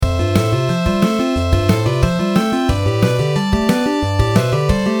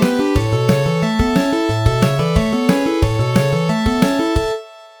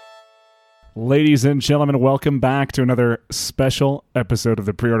Ladies and gentlemen, welcome back to another special episode of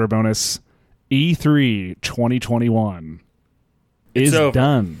the Pre-Order Bonus. E3 2021 is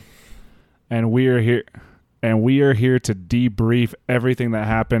done, and we are here to debrief everything that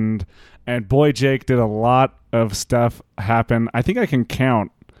happened. And boy, Jake, did a lot of stuff happen. I think I can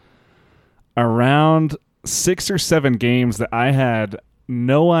count around 6 or 7 games that I had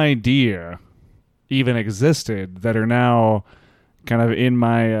no idea even existed that are now kind of in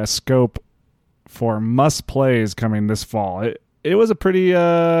my scope for must plays coming this fall. It was a pretty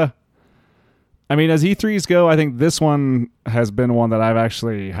as E3s go, I think this one has been one that I've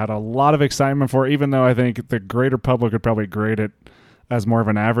actually had a lot of excitement for, even though I think the greater public would probably grade it as more of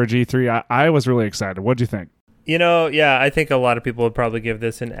an average E3. I was really excited. What'd you think? I think a lot of people would probably give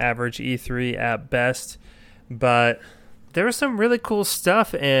this an average E3 at best, but there was some really cool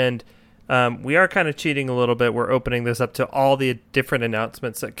stuff, and we are kind of cheating a little bit. We're opening this up to all the different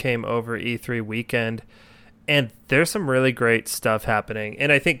announcements that came over E3 weekend, and there's some really great stuff happening. And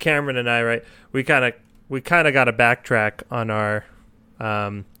I think Cameron and I, right, we kind of got to backtrack on our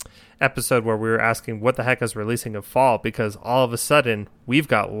episode where we were asking what the heck is releasing in fall, because all of a sudden we've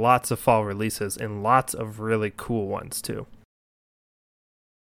got lots of fall releases and lots of really cool ones too.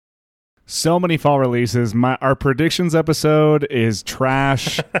 So many fall releases. Our predictions episode is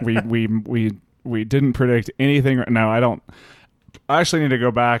trash. we didn't predict anything. No, I don't. I actually need to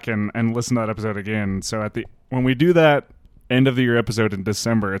go back and listen to that episode again. So when we do that end of the year episode in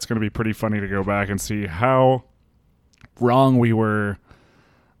December, it's going to be pretty funny to go back and see how wrong we were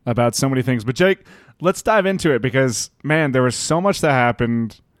about so many things. But Jake, let's dive into it, because man, there was so much that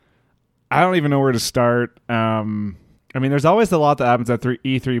happened. I don't even know where to start. There's always a lot that happens at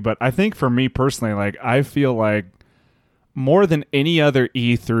E3, but I think for me personally, like, I feel like more than any other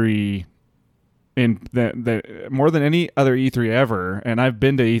E3 more than any other E3 ever, and I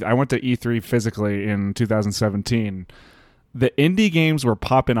went to E3 physically in 2017. The indie games were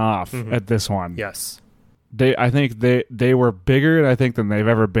popping off at this one. Yes. I think they were bigger, I think, than they've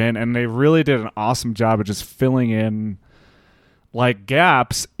ever been, and they really did an awesome job of just filling in like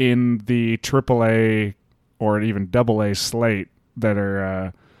gaps in the AAA or even AA slate that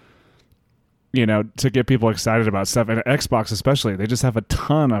are, to get people excited about stuff. And Xbox especially, they just have a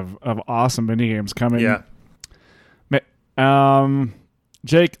ton of awesome indie games coming. Yeah.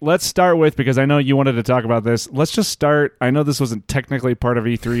 Jake, let's start with, because I know you wanted to talk about this. Let's just start. I know this wasn't technically part of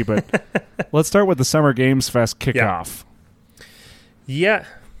E3, but let's start with the Summer Games Fest kickoff. Yeah.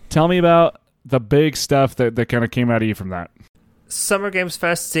 Tell me about the big stuff that kind of came out of you from that. Summer Games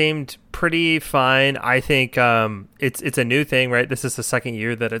Fest seemed pretty fine. I think it's a new thing, right? This is the second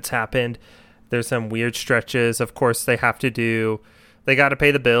year that it's happened. There's some weird stretches. Of course, they got to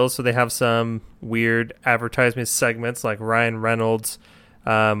pay the bills, so they have some weird advertisement segments like Ryan Reynolds.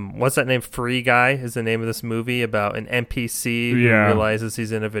 What's that name? Free Guy is the name of this movie about an NPC who realizes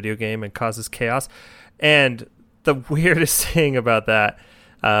he's in a video game and causes chaos. And the weirdest thing about that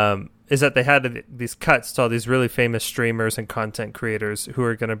is that they had these cuts to all these really famous streamers and content creators who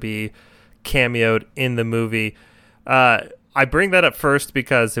are going to be cameoed in the movie. I bring that up first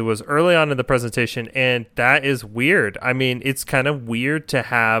because it was early on in the presentation, and that is weird. I mean, it's kind of weird to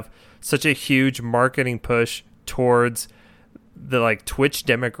have such a huge marketing push towards the Twitch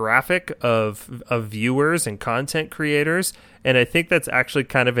demographic of viewers and content creators, and I think that's actually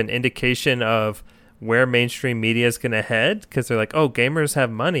kind of an indication of where mainstream media is going to head, because they're like, oh, gamers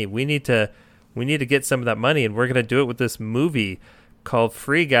have money. We need to get some of that money, and we're going to do it with this movie called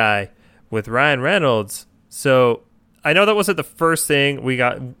Free Guy with Ryan Reynolds. So I know that wasn't the first thing we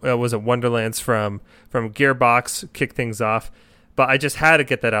got. Was it Wonderlands from Gearbox kick things off, but I just had to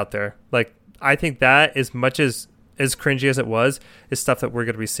get that out there. Like, I think that, as much as cringy as it was, is stuff that we're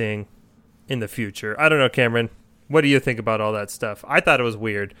going to be seeing in the future. I don't know, Cameron. What do you think about all that stuff? I thought it was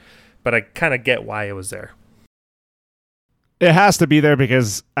weird, but I kind of get why it was there. It has to be there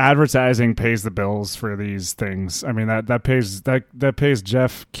because advertising pays the bills for these things. I mean, that pays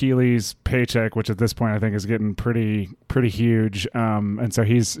Jeff Keighley's paycheck, which at this point I think is getting pretty huge. And so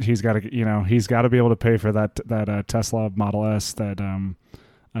he's got to be able to pay for that Tesla Model S. That no,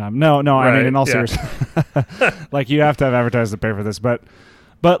 right, I mean, in all seriousness, like, you have to have advertising to pay for this. But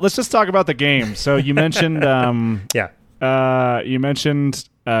let's just talk about the game. So you mentioned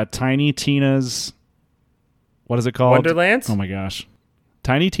Tiny Tina's. What is it called? Wonderlands? Oh my gosh.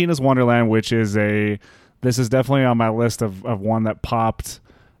 Tiny Tina's Wonderland, which is this is definitely on my list of one that popped,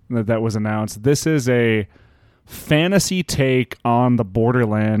 that was announced. This is a fantasy take on the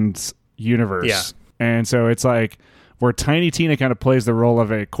Borderlands universe. Yeah. And so it's like where Tiny Tina kind of plays the role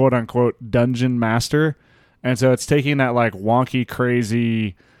of a quote unquote dungeon master. And so it's taking that like wonky,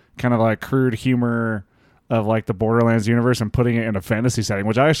 crazy kind of like crude humor of like the Borderlands universe and putting it in a fantasy setting,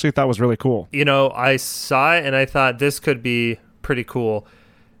 which I actually thought was really cool. You know, I saw it and I thought this could be pretty cool.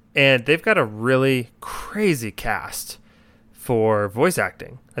 And they've got a really crazy cast for voice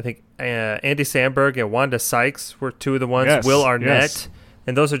acting. I think Andy Samberg and Wanda Sykes were two of the ones. Yes, Will Arnett. yes.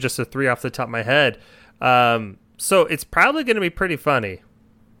 And those are just the three off the top of my head. So it's probably going to be pretty funny.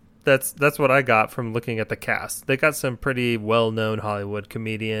 That's what I got from looking at the cast. They got some pretty well-known Hollywood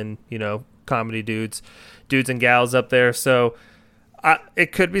comedian, comedy dudes and gals up there. So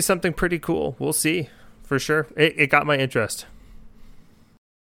it could be something pretty cool. We'll see for sure. It got my interest.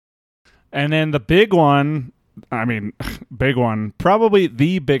 And then the big one, probably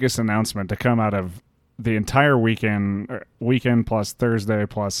the biggest announcement to come out of the entire weekend plus Thursday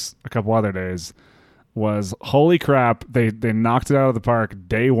plus a couple other days was, holy crap, they knocked it out of the park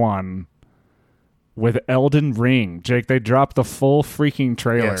day one with Elden Ring. Jake, they dropped the full freaking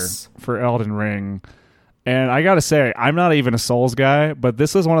trailer for Elden Ring. And I gotta say, I'm not even a Souls guy, but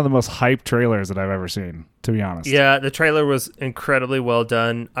this is one of the most hyped trailers that I've ever seen, to be honest. Yeah, the trailer was incredibly well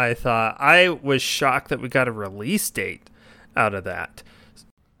done. I was shocked that we got a release date out of that.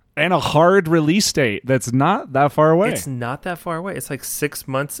 And a hard release date that's not that far away. It's not that far away. It's like 6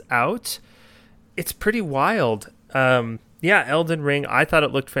 months out. It's pretty wild. Elden Ring, I thought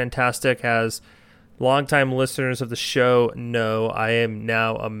it looked fantastic. As longtime listeners of the show know, I am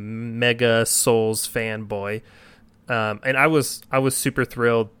now a mega Souls fanboy. And I was super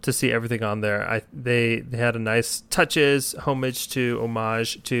thrilled to see everything on there. They had a nice homage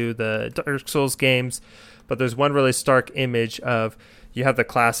to the Dark Souls games. But there's one really stark image of, you have the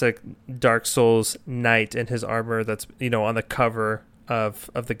classic Dark Souls knight in his armor that's, on the cover of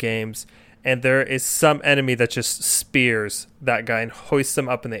the games. And there is some enemy that just spears that guy and hoists him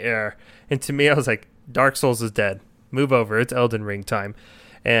up in the air. And to me, I was like, Dark Souls is dead. Move over. It's Elden Ring time.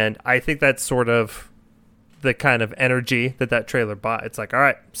 And I think that's sort of the kind of energy that trailer brought. It's like, all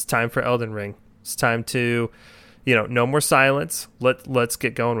right, it's time for Elden Ring. It's time to, no more silence. Let's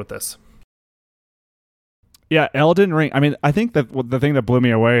get going with this. Yeah, Elden Ring. I mean, I think that the thing that blew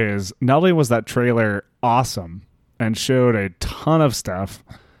me away is not only was that trailer awesome and showed a ton of stuff.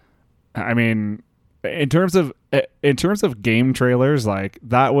 I mean, in terms of game trailers, like,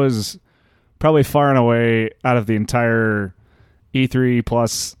 that was probably far and away out of the entire E3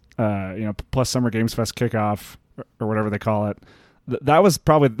 plus plus Summer Games Fest kickoff or whatever they call it. That was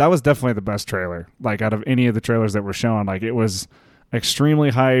definitely the best trailer, like, out of any of the trailers that were shown. Like, it was extremely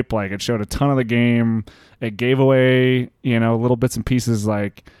hype. Like, it showed a ton of the game. It gave away, little bits and pieces,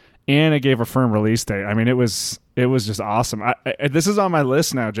 like, and it gave a firm release date. I mean, it was just awesome. This is on my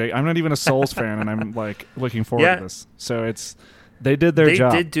list now, Jake. I'm not even a Souls fan, and I'm like looking forward to this. So they did their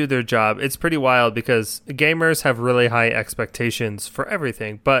job. They did do their job. It's pretty wild because gamers have really high expectations for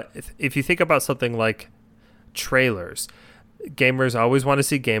everything. But if you think about something like trailers, gamers always want to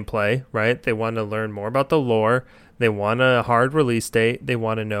see gameplay, right? They want to learn more about the lore. They want a hard release date. They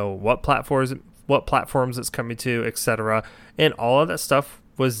want to know what platforms it's coming to, etc. And all of that stuff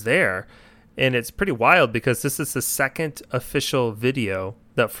was there. And it's pretty wild because this is the second official video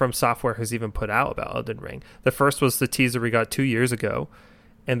that From Software has even put out about Elden Ring. The first was the teaser we got 2 years ago,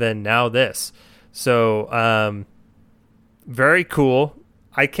 and then now this. So, very cool.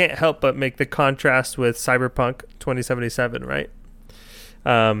 I can't help but make the contrast with Cyberpunk 2077, right?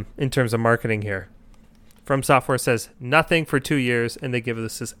 In terms of marketing here. From Software says nothing for 2 years, and they give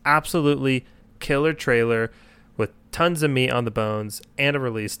us this absolutely killer trailer with tons of meat on the bones and a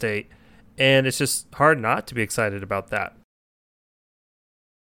release date. And it's just hard not to be excited about that.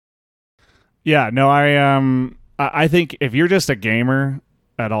 Yeah, no, I think if you're just a gamer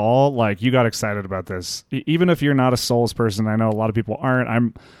at all, like, you got excited about this. Even if you're not a Souls person, I know a lot of people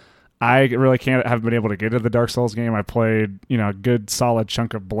aren't. I really haven't been able to get to the Dark Souls game. I played, a good solid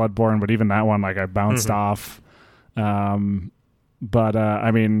chunk of Bloodborne, but even that one, like, I bounced off. But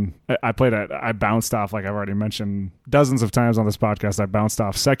I mean, I bounced off, like I've already mentioned dozens of times on this podcast. I bounced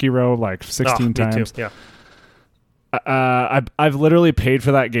off Sekiro like 16 times. Too. Yeah. I've literally paid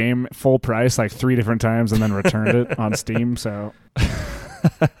for that game full price like 3 different times and then returned it on Steam. So,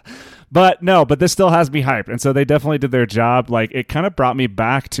 but this still has me hyped, and so they definitely did their job. Like, it kind of brought me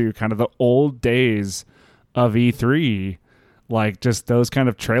back to kind of the old days of E3, like just those kind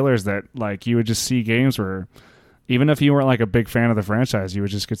of trailers that, like, you would just see games where, even if you weren't like a big fan of the franchise, you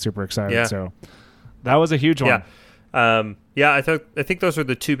would just get super excited. Yeah. So that was a huge one. Yeah. I think those were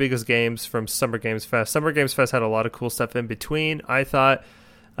the two biggest games from Summer Games Fest. Summer Games Fest had a lot of cool stuff in between. I thought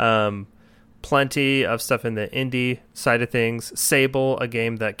plenty of stuff in the indie side of things. Sable, a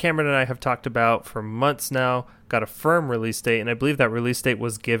game that Cameron and I have talked about for months now, got a firm release date, and I believe that release date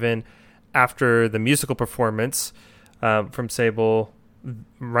was given after the musical performance from Sable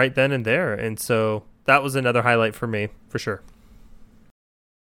right then and there. And so that was another highlight for me, for sure.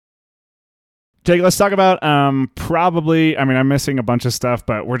 Jake, let's talk about probably, I mean, I'm missing a bunch of stuff,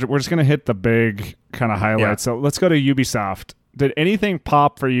 but we're just going to hit the big kind of highlights. Yeah. So let's go to Ubisoft. Did anything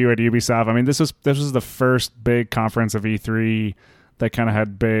pop for you at Ubisoft? I mean, this was the first big conference of E3 that kind of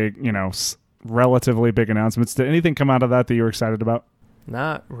had big, relatively big announcements. Did anything come out of that you were excited about?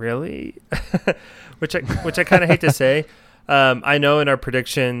 Not really, which I kind of hate to say. I know in our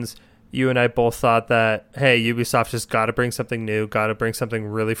predictions, you and I both thought that, hey, Ubisoft just got to bring something new, got to bring something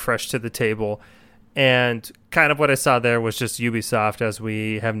really fresh to the table. And kind of what I saw there was just Ubisoft as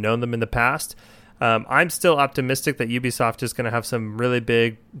we have known them in the past. I'm still optimistic that Ubisoft is going to have some really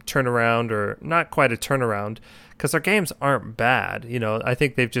big turnaround, or not quite a turnaround, because their games aren't bad. I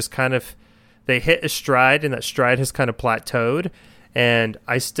think they've just they hit a stride, and that stride has kind of plateaued. And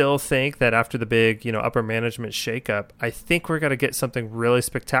I still think that after the big, upper management shakeup, I think we're going to get something really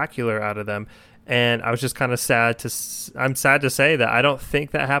spectacular out of them. And I was just kind of I'm sad to say that I don't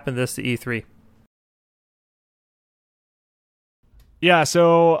think that happened this E3. Yeah,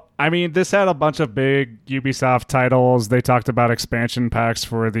 so, I mean, this had a bunch of big Ubisoft titles. They talked about expansion packs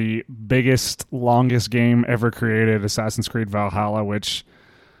for the biggest, longest game ever created, Assassin's Creed Valhalla, which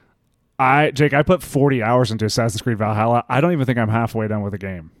Jake, I put 40 hours into Assassin's Creed Valhalla. I don't even think I'm halfway done with the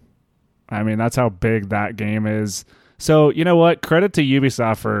game. I mean, that's how big that game is. So, you know what? Credit to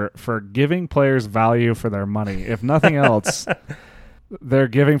Ubisoft for giving players value for their money. If nothing else, they're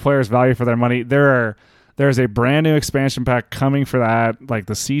giving players value for their money. There's a brand new expansion pack coming for that. Like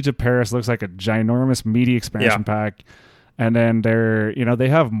the Siege of Paris looks like a ginormous meaty expansion pack. And then they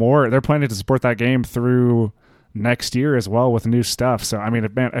have more. They're planning to support that game through next year as well with new stuff. So I mean,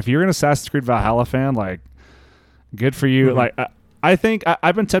 if you're an Assassin's Creed Valhalla fan, like, good for you. Mm-hmm. Like I think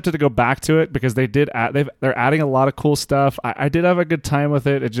I've been tempted to go back to it because they're adding a lot of cool stuff. I did have a good time with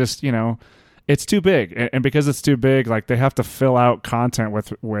it. It just it's too big, and because it's too big, like, they have to fill out content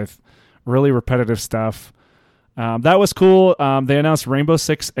with really repetitive stuff. That was cool. They announced Rainbow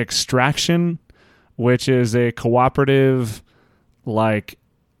Six Extraction, which is a cooperative, like,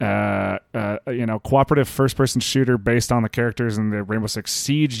 cooperative first-person shooter based on the characters in the Rainbow Six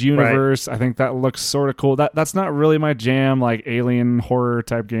Siege universe. Right. I think that looks sort of cool. That's not really my jam, like alien horror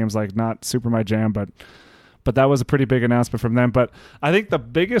type games, like, not super my jam, but that was a pretty big announcement from them. But I think the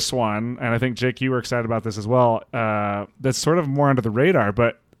biggest one, and I think, Jake, you were excited about this as well, that's sort of more under the radar,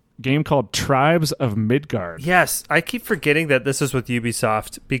 but game called Tribes of Midgard. Yes, I keep forgetting that this is with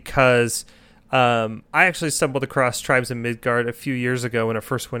Ubisoft because I actually stumbled across Tribes of Midgard a few years ago when it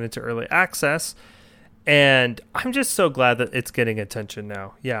first went into early access, and I'm just so glad that it's getting attention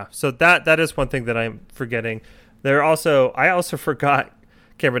now. Yeah, so that is one thing that I'm forgetting. I also forgot,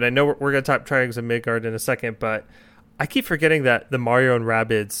 Cameron, I know we're going to talk Tribes of Midgard in a second, but I keep forgetting that the Mario and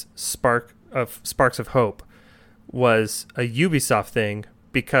Rabbids Sparks of Hope was a Ubisoft thing,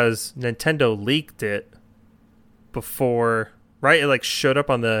 because Nintendo leaked it before, right? It like showed up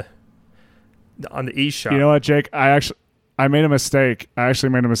on the eShop. You know what, Jake? I made a mistake. I actually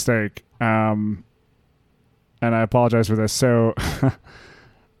made a mistake. And I apologize for this. So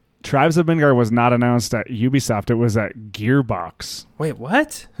Tribes of Midgard was not announced at Ubisoft. It was at Gearbox. Wait,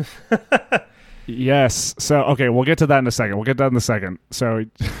 what? Yes. So, okay, we'll get to that in a second. So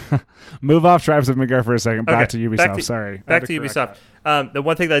move off Tribes of Midgard for a second. Back to Ubisoft. Sorry. Back to Ubisoft. The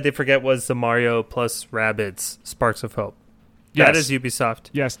one thing that I did forget was the Mario plus Rabbids Sparks of Hope. Yes. That is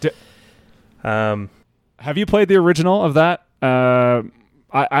Ubisoft. Yes. Have you played the original of that? I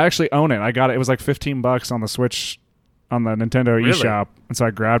actually own it. I got it. It was like $15 on the Switch, on the Nintendo eShop, and so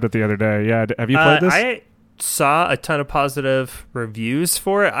I grabbed it the other day. Yeah. Have you played this? I saw a ton of positive reviews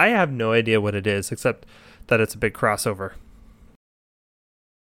for it. I have no idea what it is, except that it's a big crossover.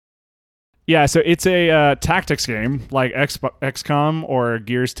 Yeah, so it's a tactics game like XCOM or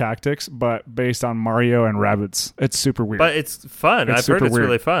Gears Tactics, but based on Mario and Rabbids. It's super weird, but it's fun. I've heard it's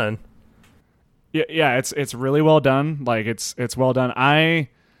really fun. Yeah, it's really well done. Like, it's well done.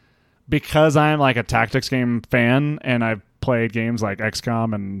 Because I'm like a tactics game fan, and I've played games like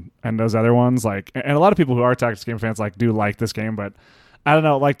XCOM and those other ones, like, and a lot of people who are tactics game fans do like this game, but I don't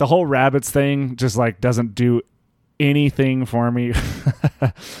know, like, the whole Rabbids thing just like doesn't do anything for me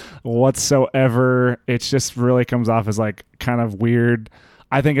whatsoever. It just really comes off as like kind of weird.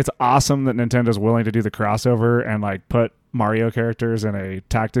 I think it's awesome that Nintendo's willing to do the crossover and like put Mario characters in a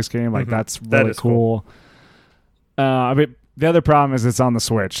tactics game. Like, that's really cool. I mean, the other problem is it's on the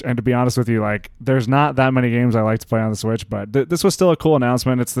Switch, and to be honest with you, like, there's not that many games I like to play on the Switch, but this was still a cool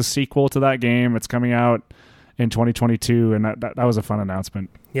announcement. It's the sequel to that game. It's coming out in 2022, and that was a fun announcement.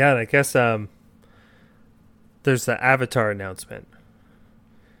 Yeah, and I guess there's the Avatar announcement,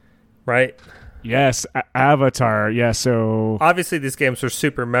 right? Yes, Avatar. Yeah, so obviously these games were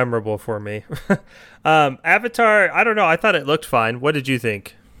super memorable for me. Avatar, I don't know. I thought it looked fine. What did you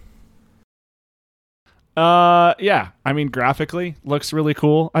think? Yeah. I mean, graphically looks really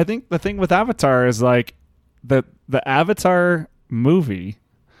cool. I think the thing with Avatar is like the Avatar movie.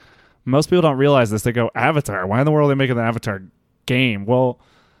 Most people don't realize this. They go, Avatar. Why in the world are they making the Avatar game? Well,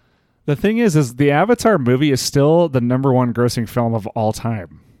 the thing is the Avatar movie is still the number one grossing film of all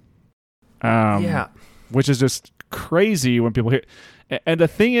time. Yeah, which is just crazy when people hear. And the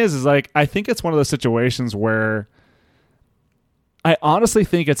thing is like, I think it's one of those situations where I honestly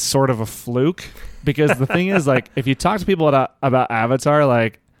think it's sort of a fluke, because the thing is like, if you talk to people about Avatar,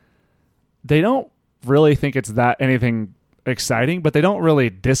 like they don't really think it's that anything exciting, but they don't really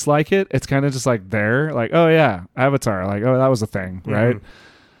dislike it. It's kind of just like there, like, oh yeah, Avatar, like, oh, that was a thing, right?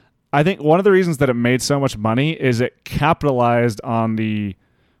 I think one of the reasons that it made so much money is it capitalized on the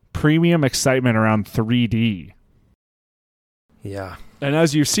premium excitement around 3D. Yeah. And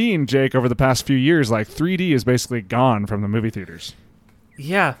as you've seen, Jake, over the past few years, like 3D is basically gone from the movie theaters.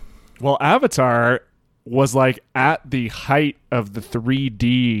 Yeah. Well, Avatar was like at the height of the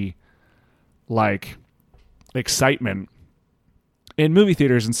 3D like excitement in movie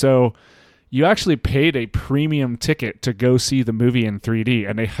theaters, and so you actually paid a premium ticket to go see the movie in 3D,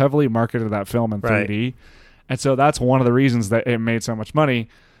 and they heavily marketed that film in 3D. Right. And so that's one of the reasons that it made so much money.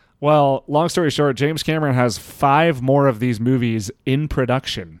 Well, long story short, James Cameron has 5 more of these movies in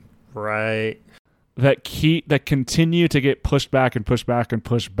production. Right. That continue to get pushed back and pushed back and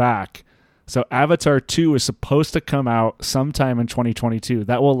pushed back. So Avatar 2 is supposed to come out sometime in 2022.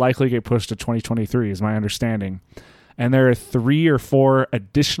 That will likely get pushed to 2023 is my understanding. And there are 3 or 4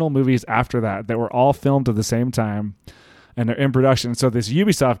 additional movies after that were all filmed at the same time, and they're in production. So this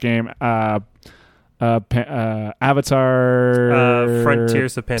Ubisoft game, Avatar...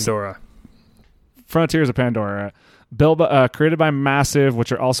 Frontiers of Pandora. Frontiers of Pandora. Created by Massive,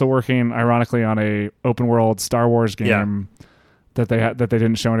 which are also working, ironically, on a open world Star Wars game that they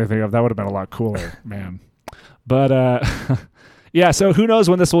didn't show anything of. That would have been a lot cooler, man. But yeah, so who knows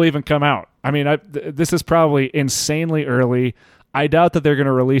when this will even come out? I mean, this is probably insanely early. I doubt that they're going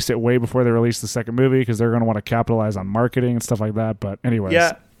to release it way before they release the second movie, because they're going to want to capitalize on marketing and stuff like that. But anyways,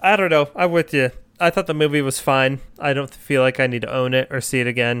 yeah, I don't know. I'm with you. I thought the movie was fine. I don't feel like I need to own it or see it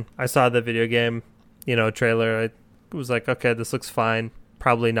again. I saw the video game, trailer. I was like, okay, this looks fine.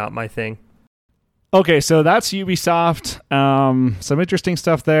 Probably not my thing. Okay, so that's Ubisoft. Some interesting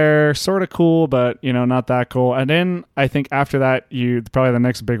stuff there. Sort of cool, but, not that cool. And then I think after that, probably the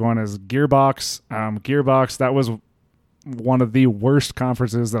next big one is Gearbox. Gearbox, that was one of the worst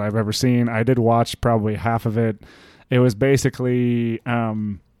conferences that I've ever seen. I did watch probably half of it. It was basically...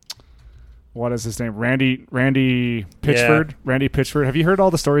 what is his name? Randy Pitchford. Yeah. Randy Pitchford. Have you heard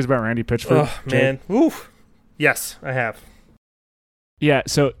all the stories about Randy Pitchford? Oh, man. Oof. Yes, I have. Yeah,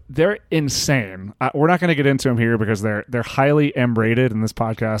 so they're insane. We're not going to get into them here because they're highly M-rated in this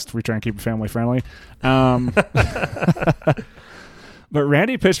podcast. We try and keep it family friendly. But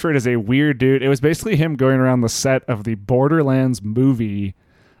Randy Pitchford is a weird dude. It was basically him going around the set of the Borderlands movie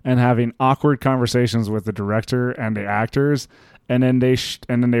and having awkward conversations with the director and the actors. And then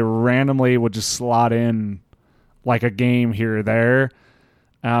they randomly would just slot in like a game here or there.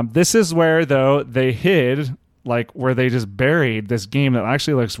 This is where, though, they hid, like where they just buried this game that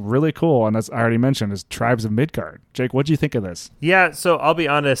actually looks really cool. And as I already mentioned, is Tribes of Midgard. Jake, what do you think of this? Yeah, so I'll be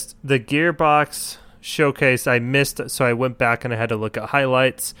honest. The Gearbox showcase I missed, so I went back and I had to look at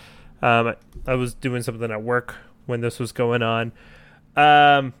highlights. I was doing something at work when this was going on.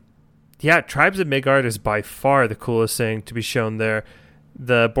 Yeah, Tribes of Midgard is by far the coolest thing to be shown there.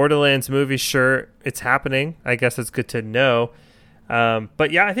 The Borderlands movie, sure, it's happening. I guess it's good to know.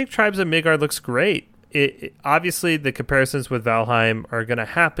 But yeah, I think Tribes of Midgard looks great. It obviously, the comparisons with Valheim are going to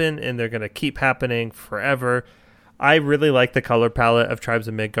happen, and they're going to keep happening forever. I really like the color palette of Tribes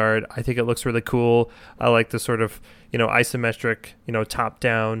of Midgard. I think it looks really cool. I like the sort of, isometric,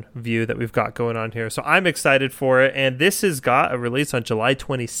 top-down view that we've got going on here. So I'm excited for it. And this has got a release on July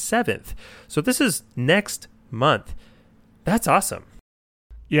 27th. So this is next month. That's awesome.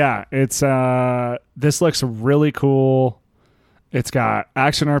 Yeah, it's this looks really cool. It's got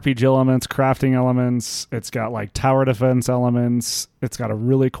action RPG elements, crafting elements. It's got like tower defense elements. It's got a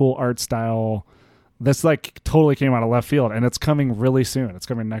really cool art style. This like totally came out of left field, and it's coming really soon. It's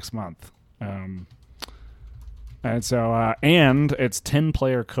coming next month. And so and it's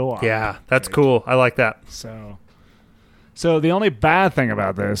 10-player co-op. Yeah, that's cool. I like that. So the only bad thing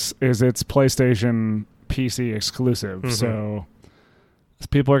about this is it's PlayStation PC exclusive. So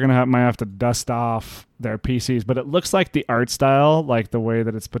people are gonna might have to dust off their PCs. But it looks like the art style, like the way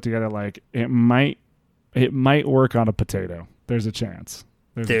that it's put together, like it might work on a potato. There's a chance.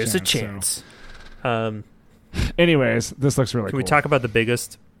 There's a chance. So. Anyways, this looks really cool. Can we talk about the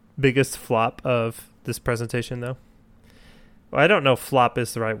biggest flop of this presentation, though? Well, I don't know if flop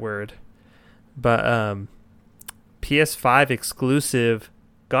is the right word, but PS5 exclusive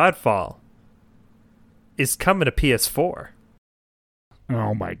Godfall is coming to PS4.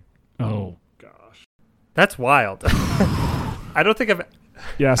 Oh gosh, that's wild. I don't think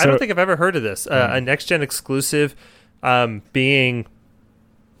I've ever heard of this. A next gen exclusive being,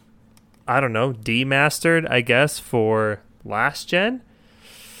 I don't know, demastered, I guess, for last gen.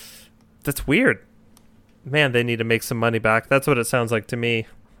 That's weird. Man, they need to make some money back. That's what it sounds like to me.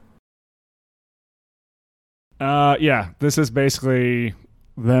 Yeah, this is basically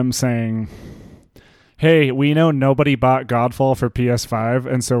them saying, hey, we know nobody bought Godfall for PS5,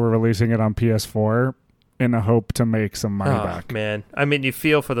 and so we're releasing it on PS4 in a hope to make some money back. Man, I mean, you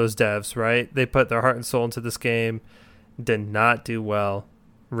feel for those devs, right? They put their heart and soul into this game, did not do well,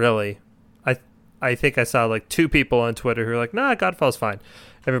 really. I think I saw like 2 people on Twitter who were like, nah, Godfall's fine.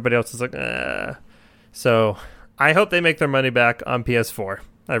 Everybody else is like, So I hope they make their money back on PS4.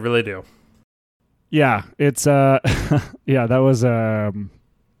 I really do. Yeah, it's yeah, that was an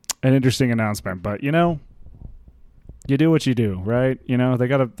interesting announcement, but you do what you do, right?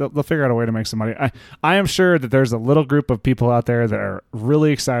 They'll figure out a way to make some money. I am sure that there's a little group of people out there that are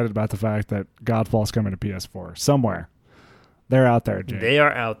really excited about the fact that Godfall's coming to PS4 somewhere. They're out there, Jake. They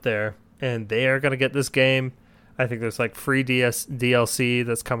are out there, and they are going to get this game. I think there's like free DLC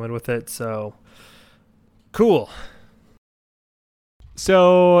that's coming with it, so cool.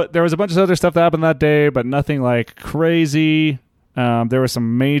 So there was a bunch of other stuff that happened that day, but nothing like crazy. There were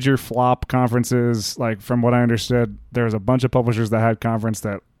some major flop conferences. Like from what I understood, there was a bunch of publishers that had conference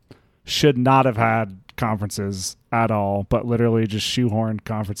that should not have had conferences at all, but literally just shoehorned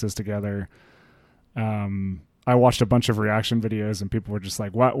conferences together. I watched a bunch of reaction videos and people were just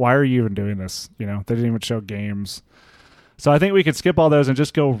like, why are you even doing this? They didn't even show games. So I think we could skip all those and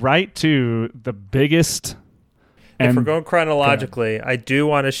just go right to the biggest. If we're going chronologically, I do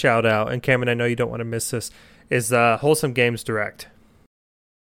want to shout out, and Cameron, I know you don't want to miss this, is Wholesome Games Direct.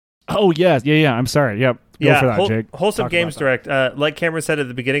 Oh, yeah. I'm sorry. Yep. Go for that, Jake. Wholesome Games Direct. Like Cameron said at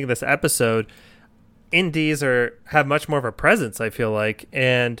the beginning of this episode, indies have much more of a presence, I feel like,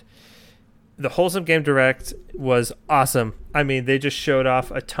 and the Wholesome Game Direct was awesome. I mean, they just showed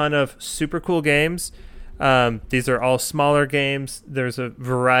off a ton of super cool games. These are all smaller games. There's a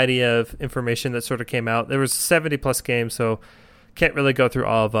variety of information that sort of came out. There was 70 plus games, so can't really go through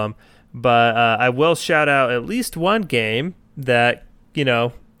all of them. But I will shout out at least one game that,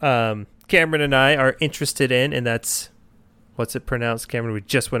 Cameron and I are interested in, and that's, what's it pronounced, Cameron? We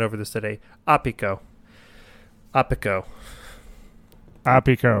just went over this today. Apico,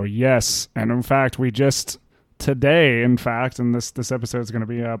 yes. And in fact, we just today, and this episode is going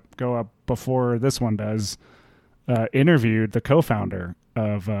to go up before this one does, interviewed the co-founder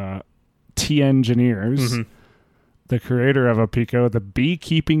of T Engineers, the creator of Apico, the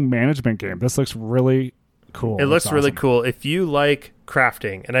beekeeping management game. This looks really cool. It looks really cool. If you like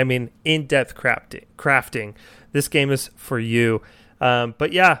crafting, and I mean in-depth crafting, this game is for you.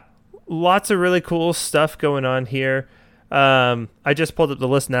 But yeah, lots of really cool stuff going on here. I just pulled up the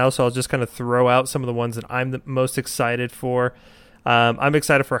list now, so I'll just kind of throw out some of the ones that I'm the most excited for. I'm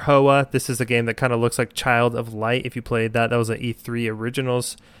excited for Hoa. This is a game that kind of looks like Child of Light. If you played that was an E3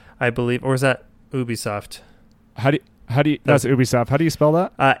 Originals, I believe, or is that Ubisoft? How do you? That's Ubisoft. How do you spell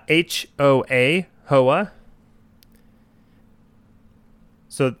that? HOA, Hoa.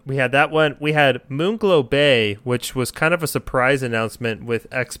 So we had that one. We had Moonglow Bay, which was kind of a surprise announcement with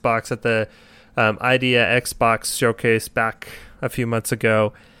Xbox at the Idea Xbox showcase back a few months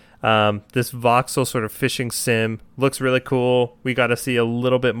ago. This voxel sort of fishing sim looks really cool. We got to see a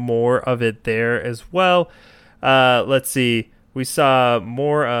little bit more of it there as well. Let's see. We saw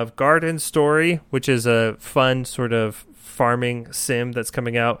more of Garden Story, which is a fun sort of farming sim that's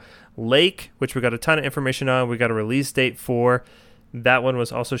coming out. Lake, which we got a ton of information on. We got a release date for. That one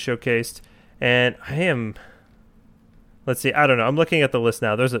was also showcased. And let's see. I don't know. I'm looking at the list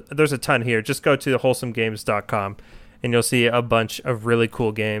now. There's a ton here. Just go to wholesomegames.com and you'll see a bunch of really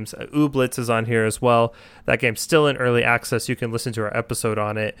cool games. Ooblets is on here as well. That game's still in early access. You can listen to our episode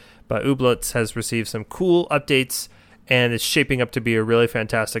on it. But Ooblets has received some cool updates and it's shaping up to be a really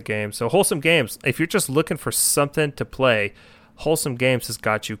fantastic game. So Wholesome Games, if you're just looking for something to play, Wholesome Games has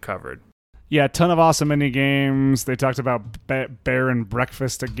got you covered. Yeah, a ton of awesome indie games. They talked about Bear and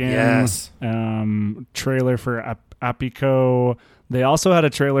Breakfast again. Yes. Trailer for Apico. They also had a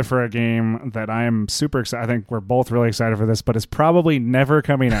trailer for a game that I am super excited. I think we're both really excited for this, but it's probably never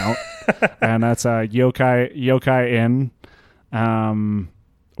coming out. And that's Yokai Inn,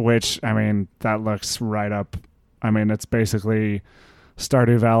 which, I mean, that looks right up. I mean, it's basically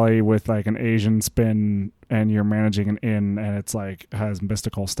Stardew Valley with like an Asian spin, and you're managing an inn, and it's like has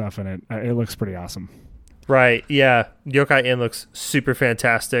mystical stuff in it. It looks pretty awesome. Right, yeah. Yokai Inn looks super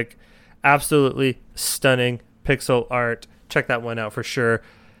fantastic. Absolutely stunning pixel art. Check that one out for sure.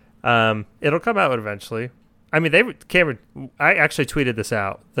 It'll come out eventually. I mean, I actually tweeted this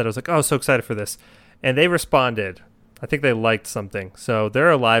out that I was like, oh, so excited for this. And they responded. I think they liked something. So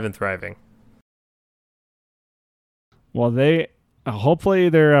they're alive and thriving. Well, hopefully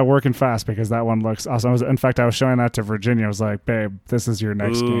they're working fast, because that one looks awesome. In fact, I was showing that to Virginia. I was like, babe, this is your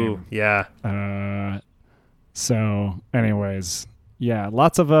next game. Yeah. So anyways, yeah,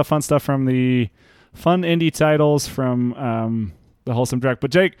 lots of fun stuff from the fun indie titles from the Wholesome Direct.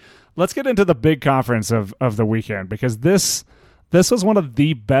 But Jake, let's get into the big conference of the weekend, because this was one of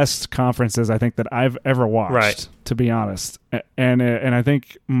the best conferences I think that I've ever watched, right, to be honest. And I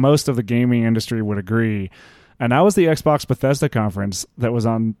think most of the gaming industry would agree. And that was the Xbox Bethesda conference that was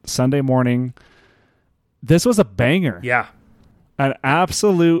on Sunday morning. This was a banger. Yeah. An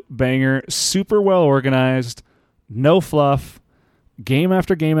absolute banger. Super well organized. No fluff. Game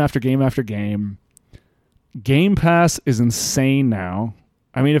after game after game after game. Game Pass is insane now.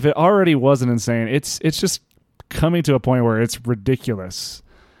 I mean, if it already wasn't insane, it's just coming to a point where it's ridiculous.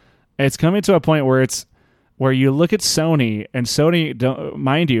 It's coming to a point where you look at Sony, and Sony,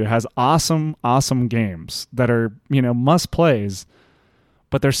 mind you, has awesome games that are, must plays,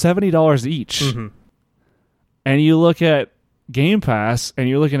 but they're $70 each. Mm-hmm. And you look at Game Pass, and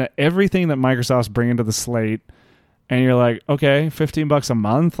you're looking at everything that Microsoft's bringing to the slate, and you're like, okay, $15 a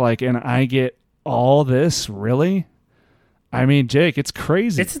month, like, and I get all this, really? I mean, Jake, it's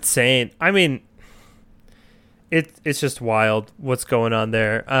crazy. It's insane. I mean, it's just wild what's going on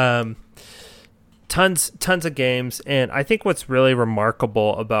there. Tons of games, and I think what's really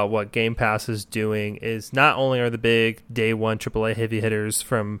remarkable about what Game Pass is doing is not only are the big day one AAA heavy hitters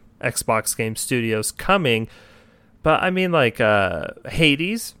from Xbox Game Studios coming, but I mean, like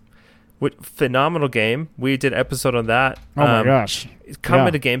Hades, phenomenal game. We did an episode on that. Oh my gosh.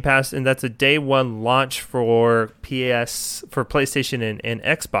 Coming to Game Pass, and that's a day one launch for PlayStation and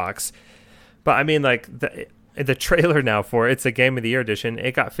Xbox. But I mean, like the trailer now for it's a Game of the Year edition.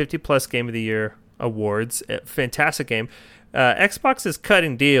 It got 50 plus Game of the Year awards. Fantastic game. Xbox is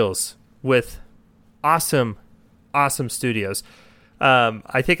cutting deals with awesome studios.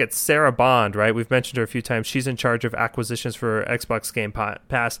 I think it's Sarah Bond, right? We've mentioned her a few times. She's in charge of acquisitions for Xbox Game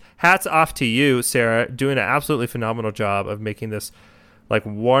Pass. Hats off to you, Sarah, doing an absolutely phenomenal job of making this like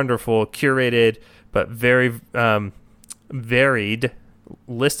wonderful, curated, but very varied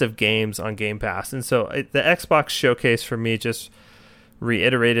list of games on Game Pass. And so the Xbox showcase for me just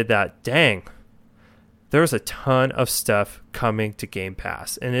reiterated that, dang, there's a ton of stuff coming to Game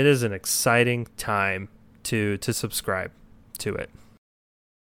Pass, and it is an exciting time to subscribe to it.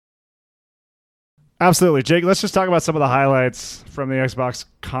 Absolutely. Jake, let's just talk about some of the highlights from the Xbox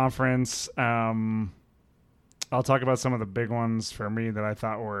conference. I'll talk about some of the big ones for me that I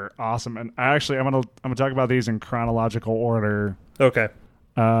thought were awesome. And I'm gonna talk about these in chronological order. Okay.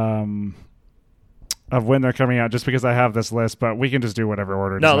 Of when they're coming out, just because I have this list, but we can just do whatever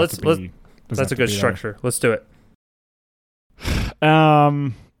order. No, that's a good structure. Let's do it.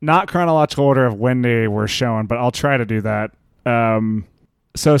 Not chronological order of when they were shown, but I'll try to do that.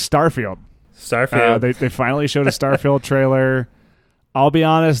 So Starfield. They finally showed a Starfield trailer. I'll be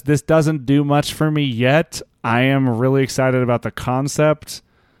honest, this doesn't do much for me yet. I am really excited about the concept.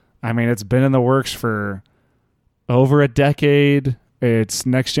 I mean, it's been in the works for over a decade. It's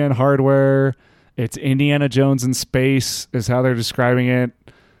next-gen hardware. It's Indiana Jones in space is how they're describing it.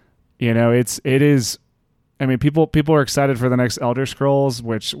 It is. I mean, people are excited for the next Elder Scrolls,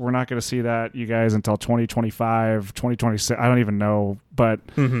 which we're not going to see that, you guys, until 2025, 2026. I don't even know, but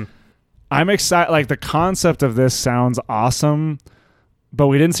I'm excited. Like, the concept of this sounds awesome, but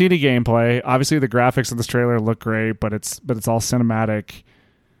we didn't see any gameplay. Obviously, the graphics of this trailer look great, but it's all cinematic.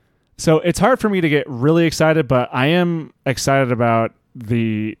 So it's hard for me to get really excited, but I am excited about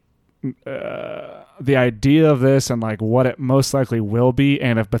the idea of this and like what it most likely will be,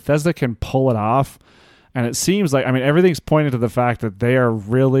 and if Bethesda can pull it off. And it seems like, I mean, everything's pointing to the fact that they are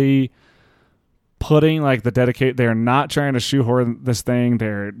really putting like the dedicate. They're not trying to shoehorn this thing.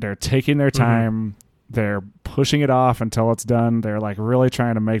 They're taking their time. They're pushing it off until it's done. They're like really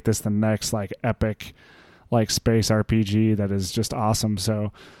trying to make this the next like epic like space RPG that is just awesome.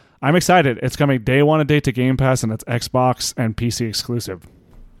 So I'm excited. It's coming day one, a date to Game Pass, and it's Xbox and PC exclusive.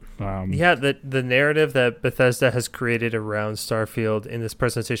 The narrative that Bethesda has created around Starfield in this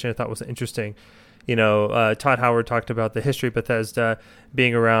presentation I thought was interesting. Todd Howard talked about the history of Bethesda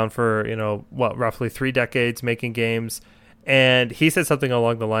being around for, roughly 3 decades making games. And he said something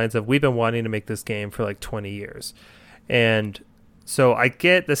along the lines of, we've been wanting to make this game for like 20 years. And so I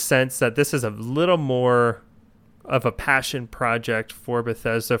get the sense that this is a little more of a passion project for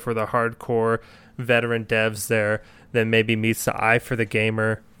Bethesda, for the hardcore veteran devs there, than maybe meets the eye for the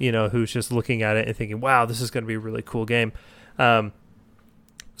gamer, who's just looking at it and thinking, wow, this is going to be a really cool game.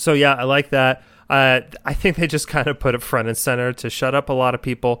 So yeah, I like that. I think they just kind of put it front and center to shut up a lot of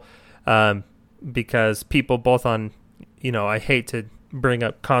people, because people both on, I hate to bring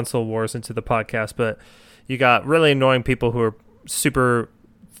up console wars into the podcast, but you got really annoying people who are super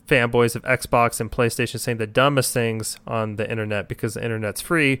fanboys of Xbox and PlayStation saying the dumbest things on the internet because the internet's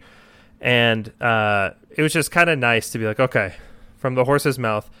free. And it was just kind of nice to be like, okay, from the horse's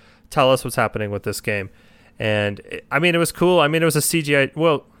mouth, tell us what's happening with this game. And it was cool. It was a CGI.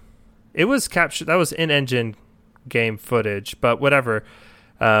 Well, it was captured. That was in-engine game footage, but whatever.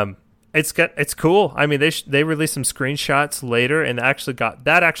 It's cool. They released some screenshots later, and actually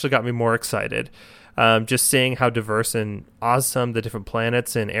got me more excited. Just seeing how diverse and awesome the different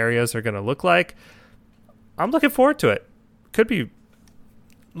planets and areas are going to look like. I'm looking forward to it.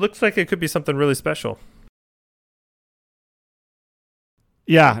 Looks like it could be something really special.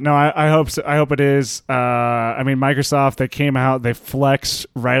 Yeah, no, I hope so. I hope it is. Microsoft, they came out, they flexed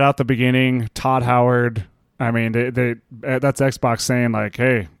right out the beginning. Todd Howard, they that's Xbox saying like,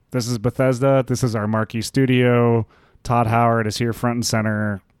 hey, this is Bethesda. This is our marquee studio. Todd Howard is here front and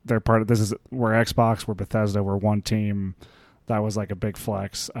center. They're part of this. We're Xbox, we're Bethesda, we're one team. That was like a big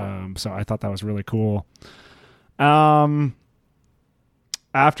flex. So I thought that was really cool.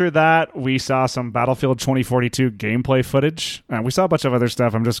 After that, we saw some Battlefield 2042 gameplay footage. We saw a bunch of other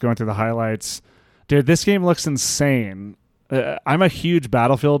stuff. I'm just going through the highlights. Dude, this game looks insane. I'm a huge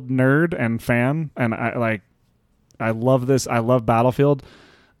Battlefield nerd and fan, and I love this. I love Battlefield.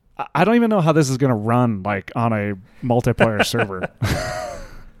 I don't even know how this is going to run like on a multiplayer server.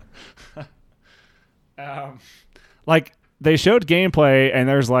 They showed gameplay, and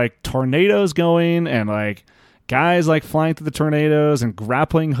there's like tornadoes going, and like guys like flying through the tornadoes, and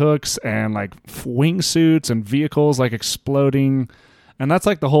grappling hooks, and like wingsuits and vehicles like exploding. And that's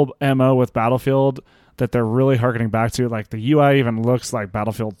like the whole MO with Battlefield that they're really harkening back to. Like the UI even looks like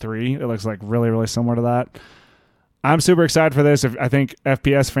Battlefield 3. It looks like really, really similar to that. I'm super excited for this. I think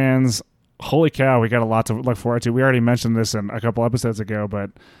FPS fans, holy cow, we got a lot to look forward to. We already mentioned this in a couple episodes ago, but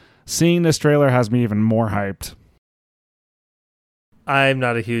seeing this trailer has me even more hyped. I'm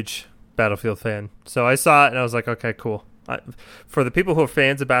not a huge Battlefield fan, so I saw it and I was like, okay, cool. For the people who are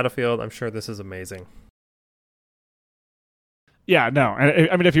fans of Battlefield, I'm sure this is amazing. Yeah, no.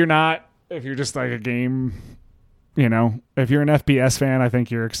 If you're just like a game, if you're an FPS fan, I think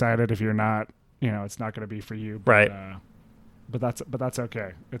you're excited. If you're not, it's not going to be for you. But, right. But that's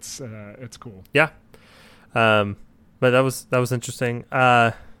okay. It's cool. Yeah. But that was interesting.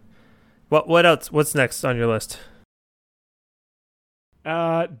 What else? What's next on your list?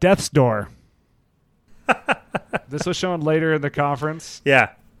 Death's Door. This was shown later in the conference.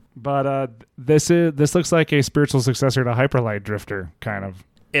 Yeah. But this looks like a spiritual successor to Hyper Light Drifter, kind of.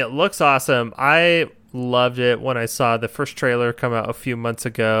 It looks awesome. I loved it when I saw the first trailer come out a few months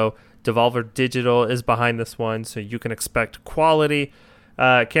ago. Devolver Digital is behind this one, so you can expect quality.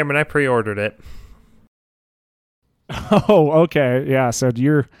 Cameron, I pre-ordered it. Oh, okay. Yeah, so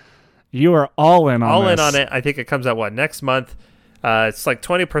you are all in on it. I think it comes out, next month? It's like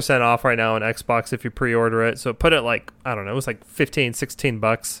 20% off right now on Xbox if you pre-order it. So put it like, I don't know, it was like $15, $16.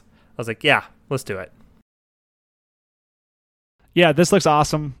 I was like, yeah, let's do it. Yeah, this looks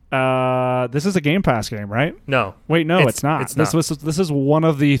awesome. This is a Game Pass game, right? No. Wait, no, it's not. This is one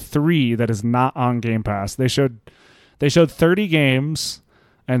of the 3 that is not on Game Pass. They showed 30 games,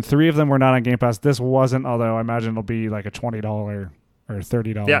 and 3 of them were not on Game Pass. This wasn't, although I imagine it'll be like a $20 or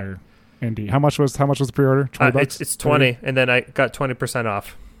 $30 indie. How much was the pre-order? $20? It's 20, and then I got 20%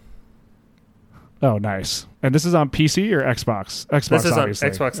 off. Oh, nice. And this is on PC or Xbox? Xbox, this is obviously.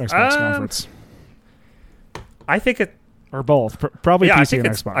 On Xbox. Xbox conference. I think it... Or both. Probably PC and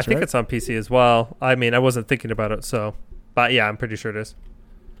Xbox, I think it's on PC as well. I wasn't thinking about it, so... But yeah, I'm pretty sure it is.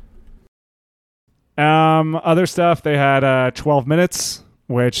 Other stuff, they had 12 Minutes,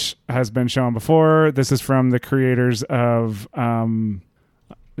 which has been shown before. This is from the creators of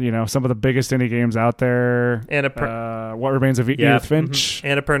some of the biggest indie games out there. And What Remains of Edith Finch.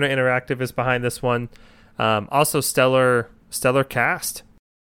 Annapurna Interactive is behind this one. Also stellar cast.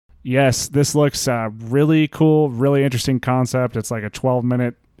 Yes, this looks really cool, really interesting concept. It's like a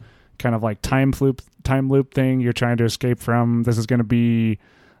 12-minute kind of like time loop thing you're trying to escape from. This is going to be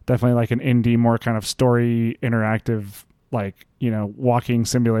definitely like an indie, more kind of story interactive, like, walking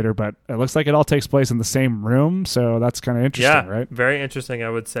simulator, but it looks like it all takes place in the same room, so that's kind of interesting, right? Very interesting, I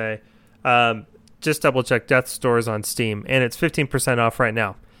would say. Just double check, Death's Door is on Steam, and it's 15% off right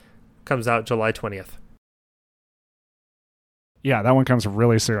now. Comes out July 20th. Yeah, that one comes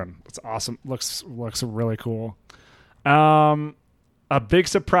really soon. It's awesome. Looks really cool. A big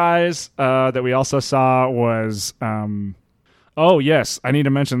surprise that we also saw was oh yes, I need to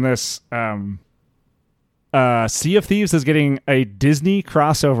mention this. Sea of Thieves is getting a Disney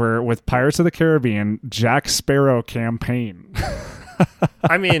crossover with Pirates of the Caribbean Jack Sparrow campaign.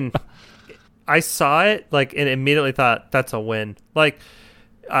 I mean, I saw it and immediately thought that's a win.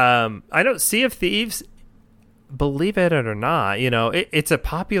 I know Sea of Thieves, believe it or not, it's a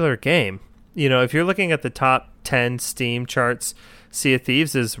popular game. If you're looking at the top 10 Steam charts, Sea of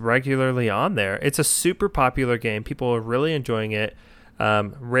Thieves is regularly on there. It's a super popular game. People are really enjoying it.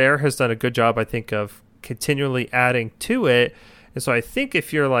 Rare has done a good job, I think, of continually adding to it. And so I think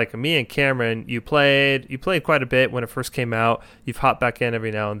if you're like me and Cameron, you played quite a bit when it first came out. You've hopped back in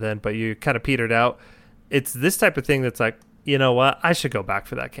every now and then, but you kind of petered out. It's this type of thing that's like, you know what? I should go back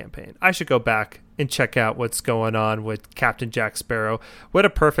for that campaign. I should go back and check out what's going on with Captain Jack Sparrow. What a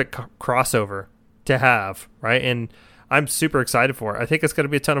perfect crossover to have, right? And I'm super excited for it. I think it's going to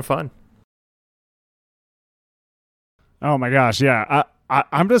be a ton of fun. Oh my gosh, yeah.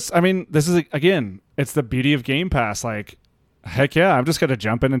 This is, again, it's the beauty of Game Pass. Like, heck yeah, I'm just going to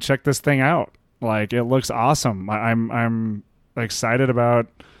jump in and check this thing out. Like, it looks awesome. I'm excited about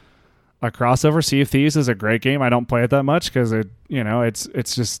a crossover. Sea of Thieves is a great game. I don't play it that much because it's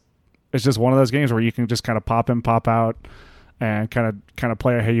just one of those games where you can just kind of pop in, pop out, and kind of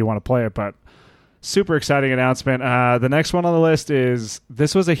play it how you want to play it. But super exciting announcement. The next one on the list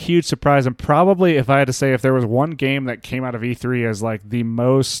this was a huge surprise, and probably if I had to say if there was one game that came out of E3 as like the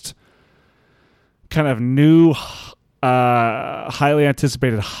most kind of new, highly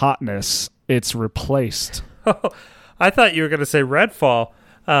anticipated hotness, it's Replaced. I thought you were going to say Redfall,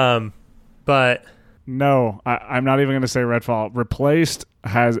 but no, I'm not even going to say Redfall. Replaced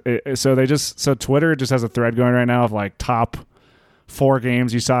has so Twitter just has a thread going right now of like top 4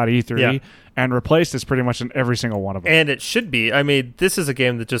 games you saw at E3, and Replaced is pretty much in every single one of them. And it should be. I mean, this is a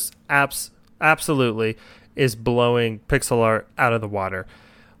game that just absolutely is blowing pixel art out of the water.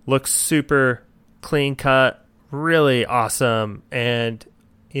 Looks super clean cut, really awesome, and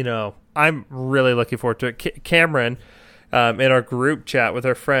I'm really looking forward to it. Cameron, in our group chat with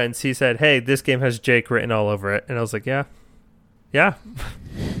our friends, he said, "Hey, this game has Jake written all over it," and I was like, "Yeah."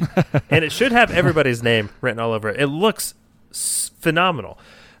 And it should have everybody's name written all over it. It looks phenomenal.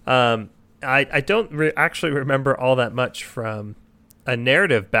 I don't actually remember all that much from a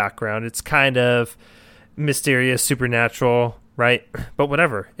narrative background. It's kind of mysterious, supernatural, right? But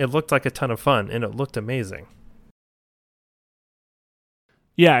whatever. It looked like a ton of fun, and it looked amazing.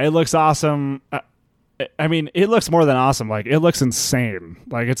 Yeah, it looks awesome. I mean, it looks more than awesome. Like, it looks insane.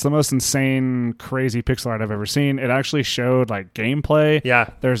 Like, it's the most insane, crazy pixel art I've ever seen. It actually showed, like, gameplay.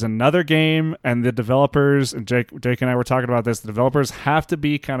 Yeah. There's another game, and the developers, and Jake and I were talking about this, the developers have to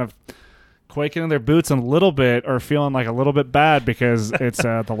be kind of quaking in their boots a little bit or feeling like a little bit bad because it's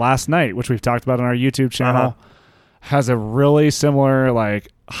The Last Night, which we've talked about on our YouTube channel, has a really similar, like,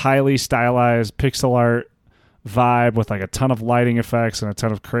 highly stylized pixel art vibe with, like, a ton of lighting effects and a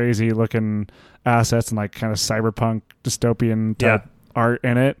ton of crazy looking assets and like kind of cyberpunk dystopian type art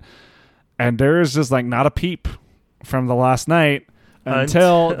in it, and there is just like not a peep from The Last Night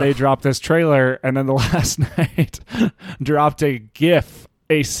until they dropped this trailer, and then The Last Night dropped a GIF.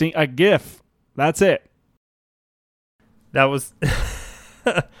 That's it. That was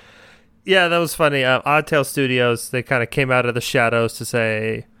yeah, that was funny. Oddtail Studios, they kind of came out of the shadows to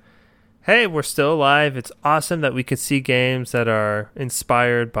say, hey, we're still alive. It's awesome that we could see games that are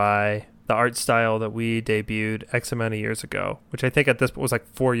inspired by the art style that we debuted X amount of years ago, which I think at this was like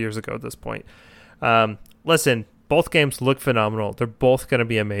 4 years ago at this point. Listen, both games look phenomenal. They're both going to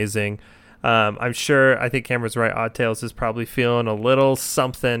be amazing. I think Cameron's right. Odd Tales is probably feeling a little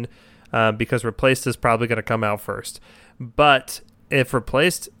something because Replaced is probably going to come out first. But if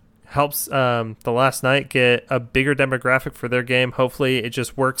Replaced helps The Last Night get a bigger demographic for their game, hopefully it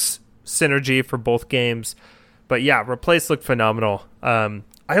just works synergy for both games. But yeah, Replaced looked phenomenal.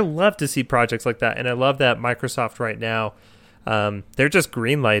 I love to see projects like that, and I love that Microsoft right now They're just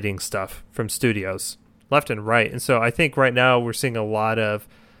greenlighting stuff from studios left and right. And so I think right now we're seeing a lot of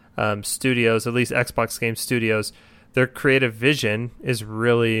studios, at least Xbox game studios, their creative vision is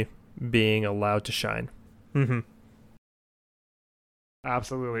really being allowed to shine. Mm-hmm.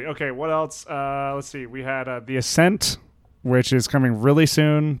 Absolutely. Okay, what else? Let's see. We had The Ascent, which is coming really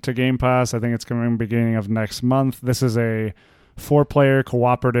soon to Game Pass. I think it's coming beginning of next month. This is a 4-player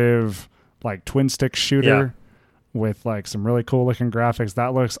cooperative, like twin stick shooter with like some really cool looking graphics.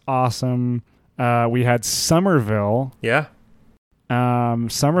 That looks awesome. We had Somerville. Yeah.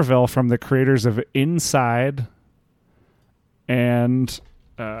 Somerville from the creators of Inside and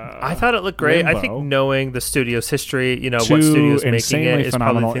I thought it looked great. Limbo. I think knowing the studio's history, what studio's making it is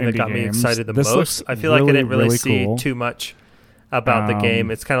probably the thing that got me excited the most. I feel like I didn't really see cool. too much about the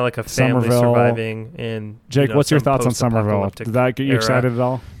game. It's kind of like a family surviving in Jake, what's your thoughts on Somerville? Did that get you excited at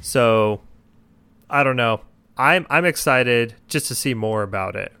all? So I don't know. I'm excited just to see more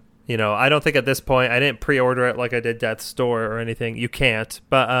about it. I don't think at this point I didn't pre-order it like I did Death's Door or anything. You can't,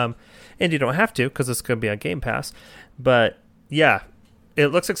 but and you don't have to because it's going to be on Game Pass. But yeah. It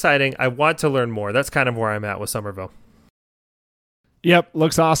looks exciting. I want to learn more. That's kind of where I'm at with Somerville. Yep,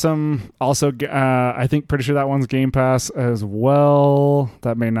 looks awesome. Also, I think pretty sure that one's Game Pass as well.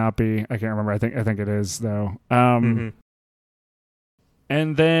 That may not be. I can't remember. I think it is though. And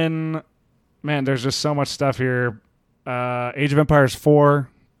then, man, there's just so much stuff here. Age of Empires 4.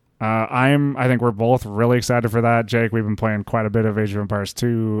 I think we're both really excited for that. Jake, we've been playing quite a bit of Age of Empires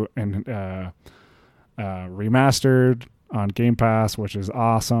 2 and remastered on Game Pass, which is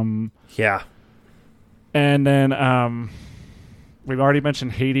awesome. Yeah. And then we've already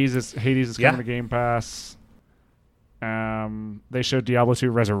mentioned Hades. Hades is coming to Game Pass. They showed Diablo 2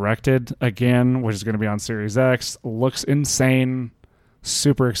 Resurrected again, which is going to be on Series X. Looks insane.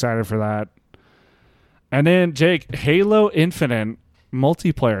 Super excited for that. And then, Jake, Halo Infinite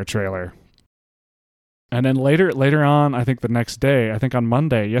multiplayer trailer. And then later on, I think the next day, I think on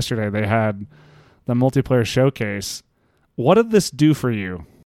Monday, yesterday, they had the multiplayer showcase. What did this do for you?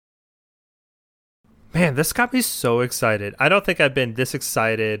 Man, this got me so excited. I don't think I've been this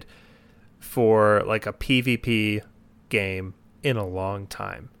excited for like a PvP game in a long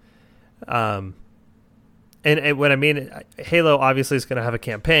time. And what I mean, Halo obviously is going to have a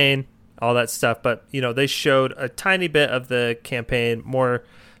campaign, all that stuff, but they showed a tiny bit of the campaign, more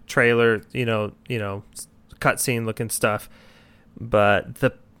trailer, cutscene looking stuff. But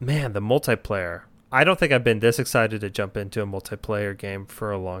the multiplayer, I don't think I've been this excited to jump into a multiplayer game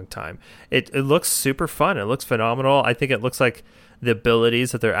for a long time. It looks super fun. It looks phenomenal. I think it looks like the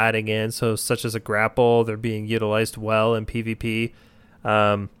abilities that they're adding in, so such as a grapple, they're being utilized well in PvP.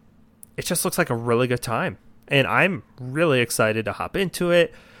 It just looks like a really good time, and I'm really excited to hop into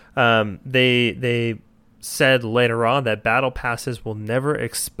it. They said later on that battle passes will never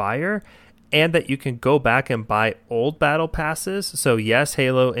expire, and that you can go back and buy old battle passes. So yes,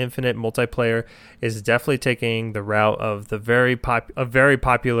 Halo Infinite multiplayer is definitely taking the route of the very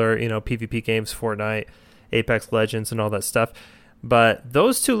popular, PvP games, Fortnite, Apex Legends, and all that stuff. But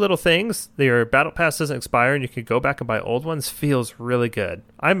those two little things, your battle pass doesn't expire and you can go back and buy old ones, feels really good.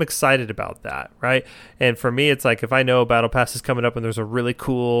 I'm excited about that, right? And for me, it's like if I know battle pass is coming up and there's a really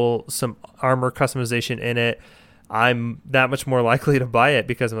cool, some armor customization in it, I'm that much more likely to buy it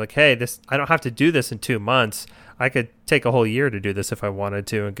because I'm like, hey, I don't have to do this in 2 months. I could take a whole year to do this if I wanted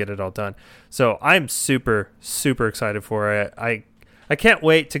to and get it all done. So I'm super, super excited for it. I can't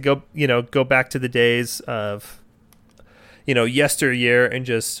wait to go back to the days of, yesteryear and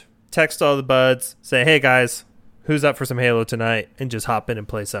just text all the buds, say, hey guys, who's up for some Halo tonight? And just hop in and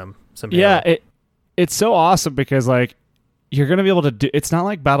play some Halo. Yeah, it's so awesome because like you're going to be able to do, it's not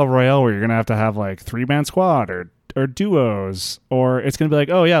like Battle Royale where you're going to have like 3-man squad or duos, or it's going to be like,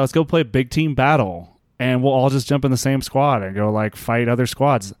 oh yeah, let's go play big team battle and we'll all just jump in the same squad and go like fight other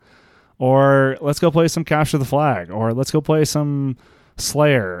squads, or let's go play some Capture the Flag, or let's go play some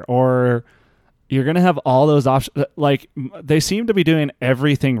Slayer, or you're going to have all those options. Like they seem to be doing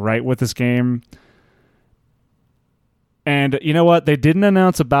everything right with this game. And you know what? They didn't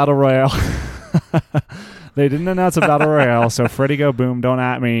announce a Battle Royale. They didn't announce a Battle Royale, so Freddy Go Boom, don't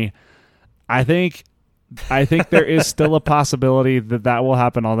at me. I think there is still a possibility that will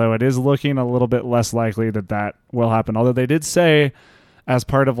happen, although it is looking a little bit less likely that will happen. Although they did say, as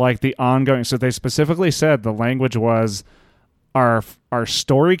part of like the ongoing, so they specifically said the language was our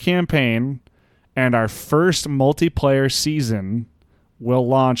story campaign and our first multiplayer season will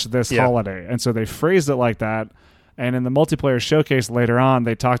launch this holiday. And so they phrased it like that. And in the multiplayer showcase later on,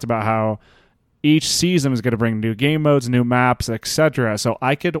 they talked about how each season is going to bring new game modes, new maps, etc. So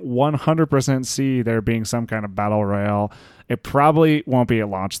I could 100% see there being some kind of battle royale. It probably won't be at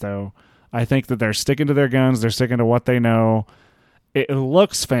launch, though. I think that they're sticking to their guns. They're sticking to what they know. It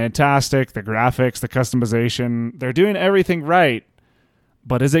looks fantastic. The graphics, the customization, they're doing everything right.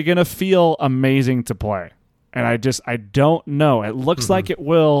 But is it going to feel amazing to play? And I don't know. It looks like it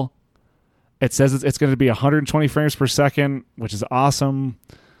will. It says it's going to be 120 frames per second, which is awesome.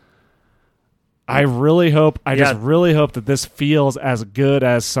 I just really hope that this feels as good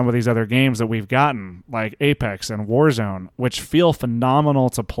as some of these other games that we've gotten, like Apex and Warzone, which feel phenomenal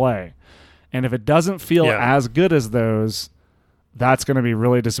to play. And if it doesn't feel as good as those, that's going to be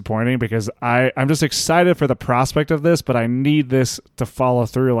really disappointing, because I'm just excited for the prospect of this, but I need this to follow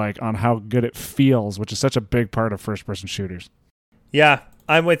through on how good it feels, which is such a big part of first-person shooters. Yeah,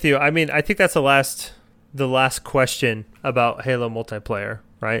 I'm with you. I mean, I think that's the last question about Halo multiplayer,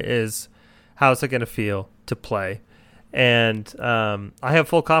 right, is how's it going to feel to play? And I have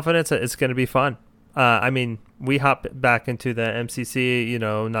full confidence that it's going to be fun. I mean, we hopped back into the MCC,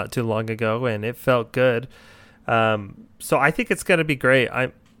 not too long ago, and it felt good. So I think it's going to be great.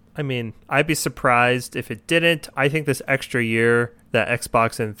 I mean, I'd be surprised if it didn't. I think this extra year that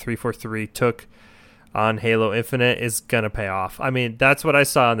Xbox and 343 took on Halo Infinite is going to pay off. I mean, that's what I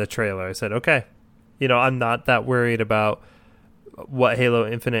saw in the trailer. I said, okay, I'm not that worried about what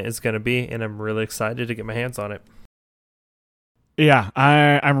Halo Infinite is going to be, and I'm really excited to get my hands on it. Yeah,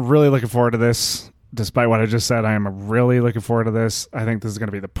 I'm really looking forward to this. Despite what I just said, I am really looking forward to this. I think this is going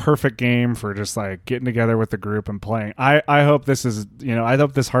to be the perfect game for just getting together with the group and playing. I hope this is, I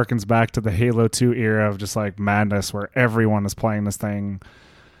hope this harkens back to the Halo 2 era of just madness where everyone is playing this thing.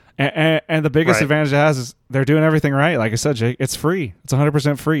 And the biggest advantage it has is they're doing everything right. Like I said, Jake, it's free. It's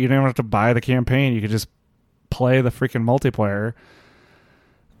 100% free. You don't even have to buy the campaign. You can just play the freaking multiplayer.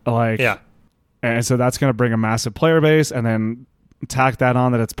 And so that's going to bring a massive player base, and then tack that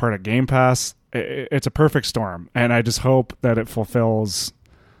on that it's part of Game Pass. It's a perfect storm, and I just hope that it fulfills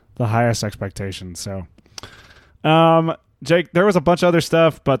the highest expectations. So, Jake, there was a bunch of other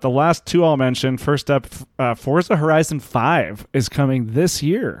stuff, but the last two I'll mention. First up, Forza Horizon 5 is coming this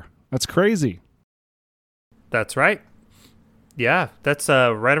year. That's crazy. That's right. Yeah, that's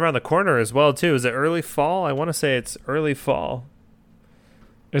right around the corner as well, too. Is it early fall? I want to say it's early fall.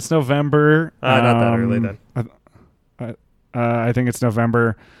 It's November. Not that early, then. I think it's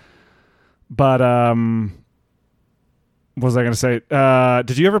November. But what was I going to say?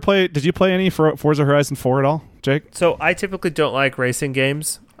 Did you play any Forza Horizon 4 at all, Jake? So I typically don't like racing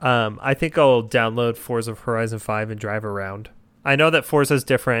games. I think I'll download Forza Horizon 5 and drive around. I know that Forza is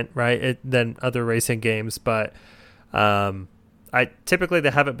different, right, than other racing games, but they haven't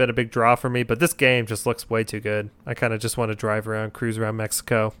been a big draw for me. But this game just looks way too good. I kind of just want to drive around, cruise around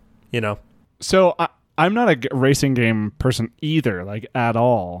Mexico, So I'm not a racing game person either, at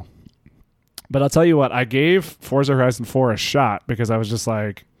all. But I'll tell you what, I gave Forza Horizon 4 a shot because I was just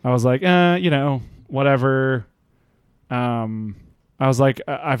whatever. I was like,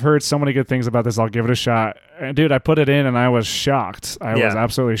 I've heard so many good things about this. I'll give it a shot. And dude, I put it in and I was shocked. I was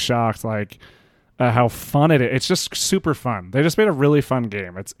absolutely shocked. How fun it is. It's just super fun. They just made a really fun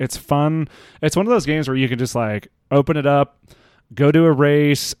game. It's fun. It's one of those games where you can just open it up, go to a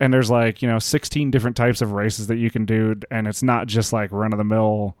race, and there's 16 different types of races that you can do. And it's not just run of the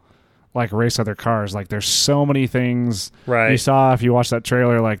mill, race other cars. There's so many things you saw if you watch that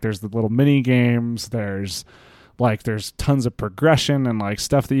trailer. There's the little mini games, there's tons of progression and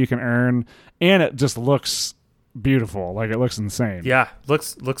stuff that you can earn, and it just looks beautiful. It looks insane. Yeah,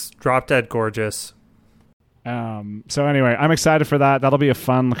 looks drop dead gorgeous. So anyway, I'm excited for that. That'll be a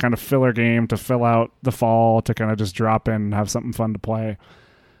fun kind of filler game to fill out the fall, to kind of just drop in and have something fun to play.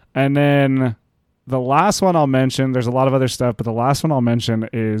 And then the last one I'll mention, there's a lot of other stuff, but the last one I'll mention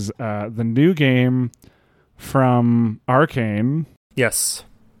is the new game from Arcane. Yes.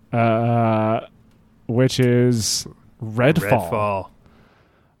 Which is Redfall.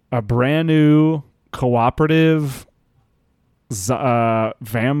 A brand new cooperative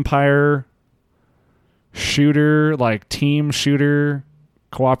vampire shooter, team shooter,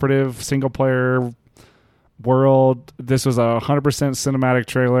 cooperative single player world. This was a 100% cinematic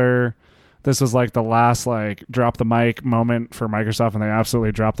trailer. This was the last drop the mic moment for Microsoft, and they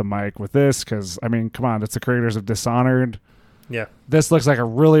absolutely dropped the mic with this because, I mean, come on, it's the creators of Dishonored. Yeah. This looks like a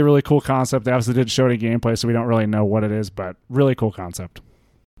really, really cool concept. They obviously didn't show any gameplay, so we don't really know what it is, but really cool concept.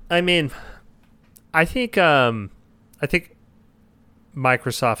 I mean, I think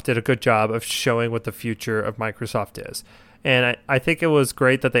Microsoft did a good job of showing what the future of Microsoft is. And I think it was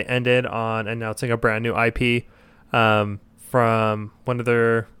great that they ended on announcing a brand new IP from one of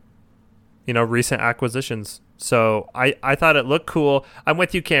their recent acquisitions. So I thought it looked cool. I'm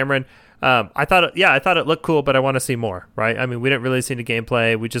with you, Cameron. I thought it looked cool, but I want to see more, right? I mean, we didn't really see the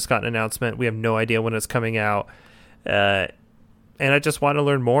gameplay. We just got an announcement. We have no idea when it's coming out. And I just want to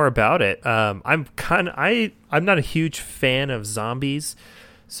learn more about it. I'm not a huge fan of zombies.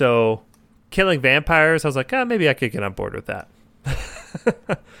 So killing vampires, I was like, maybe I could get on board with that.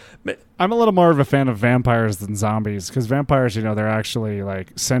 I'm a little more of a fan of vampires than zombies, because vampires, they're actually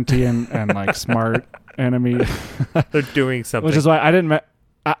like sentient and like smart enemy. They're doing something. Which is why I'm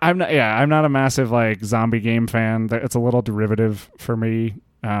not a massive like zombie game fan. It's a little derivative for me.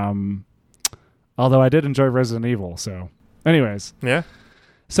 Although I did enjoy Resident Evil. So anyways. Yeah.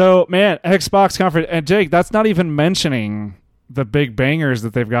 So man, Xbox conference, and Jake, that's not even mentioning the big bangers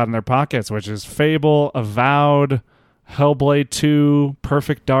that they've got in their pockets, which is Fable, Avowed, Hellblade 2,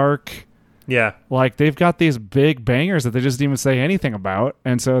 Perfect Dark. Yeah. Like they've got these big bangers that they just didn't even say anything about.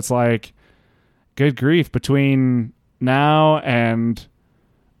 And so it's like, good grief, between now and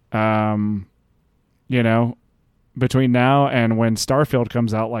between now and when Starfield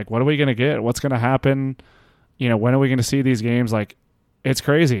comes out, like, what are we going to get? What's going to happen? When are we going to see these games? Like, it's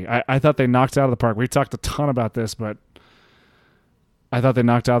crazy. I thought they knocked it out of the park. We talked a ton about this, but I thought they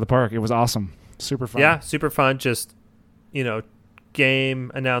knocked it out of the park. It was awesome. Super fun. Yeah, super fun. Just,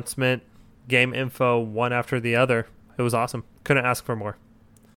 game announcement, game info, one after the other. It was awesome. Couldn't ask for more.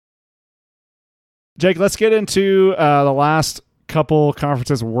 Jake, let's get into the last couple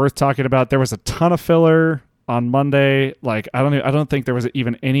conferences worth talking about. There was a ton of filler on Monday. Like, I don't think there was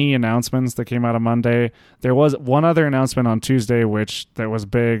even any announcements that came out of Monday. There was one other announcement on Tuesday, that was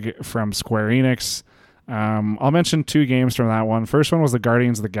big, from Square Enix. I'll mention two games from that one. First one was the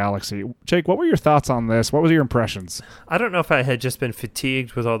Guardians of the Galaxy. Jake, what were your thoughts on this? What was your impressions? I don't know if I had just been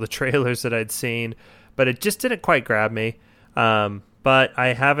fatigued with all the trailers that I'd seen, but it just didn't quite grab me. But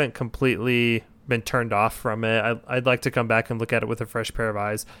I haven't completely been turned off from it. I'd like to come back and look at it with a fresh pair of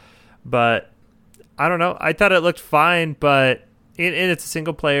eyes. But I don't know. I thought it looked fine, but it's a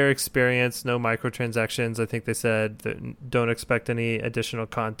single-player experience, no microtransactions. I think they said that don't expect any additional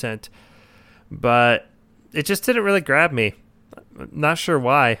content. But it just didn't really grab me. Not sure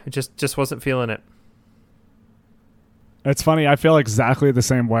why. I just wasn't feeling it. It's funny. I feel exactly the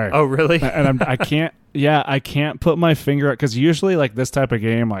same way. Oh, really? And I can't put my finger out, because usually like this type of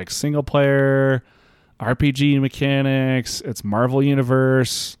game, like single player, RPG mechanics, it's Marvel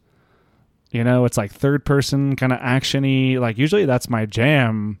Universe, it's like third person kind of actiony. Like usually that's my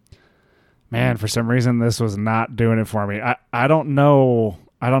jam. Man, for some reason this was not doing it for me. I don't know.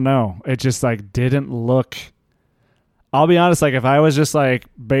 It just like didn't look. I'll be honest, like if I was just like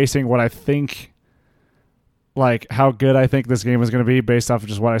basing what I think, like how good I think this game was going to be based off of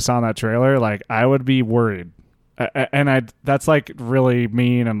just what I saw in that trailer, like I would be worried. And that's like really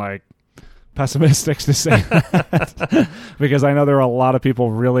mean and like pessimistic to say that, because I know there were a lot of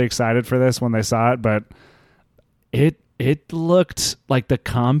people really excited for this when they saw it, but it looked like the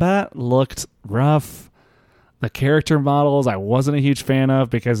combat looked rough. The character models I wasn't a huge fan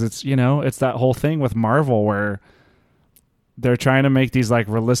of, because it's it's that whole thing with Marvel where they're trying to make these like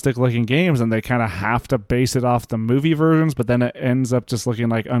realistic looking games and they kind of have to base it off the movie versions, but then it ends up just looking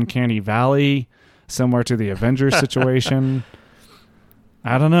like Uncanny Valley, similar to the Avengers situation.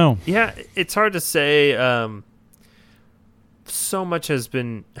 I don't know. Yeah, it's hard to say. So much has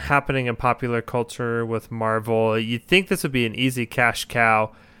been happening in popular culture with Marvel. You'd think this would be an easy cash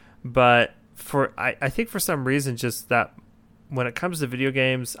cow, but I think for some reason, just that when it comes to video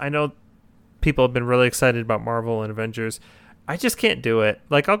games, I know people have been really excited about Marvel and Avengers. I just can't do it.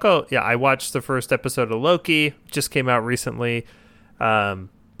 Like I watched the first episode of Loki, just came out recently,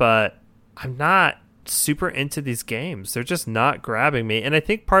 but I'm not super into these games. They're just not grabbing me, and I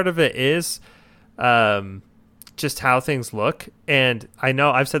think part of it is just how things look. And I know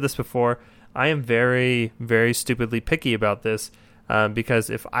I've said this before. I am very, very stupidly picky about this. Because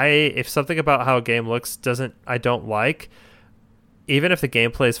if something about how a game looks I don't like, even if the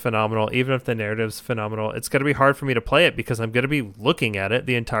gameplay is phenomenal, even if the narrative's phenomenal, it's going to be hard for me to play it, because I'm going to be looking at it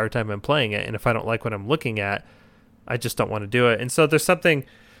the entire time I'm playing it. And if I don't like what I'm looking at, I just don't want to do it. And so there's something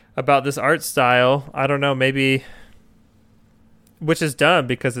about this art style, I don't know, maybe, which is dumb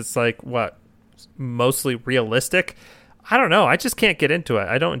because it's like, mostly realistic. I don't know. I just can't get into it.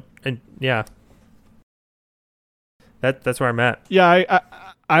 I don't, and yeah. That's where I'm at. Yeah,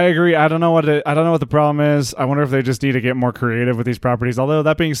 I agree. I don't know what the problem is. I wonder if they just need to get more creative with these properties. Although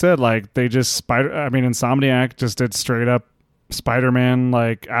that being said, like they just Insomniac just did straight up Spider-Man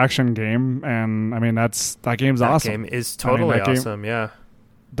like action game, and I mean that game's awesome. That game is totally awesome. Yeah,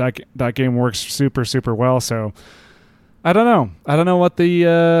 that game works super, super well. So I don't know. I don't know what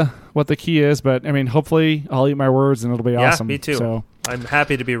the key is, but I mean, hopefully I'll eat my words and it'll be awesome. Yeah, me too. So I'm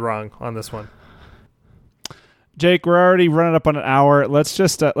happy to be wrong on this one. Jake, we're already running up on an hour. Let's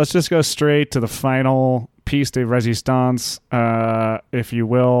just go straight to the final piece de resistance, if you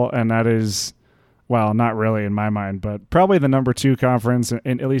will, and that is, well, not really in my mind, but probably the number 2 conference,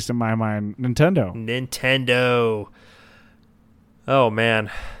 at least in my mind, Nintendo. Oh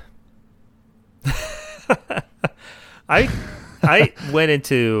man. I went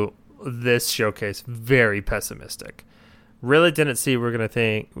into this showcase very pessimistic. Really didn't see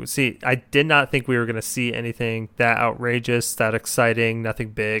I did not think we were going to see anything that outrageous, that exciting, nothing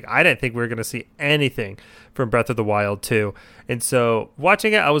big. I didn't think we were going to see anything from Breath of the Wild 2. And so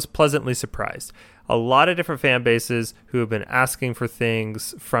watching it, I was pleasantly surprised. A lot of different fan bases who have been asking for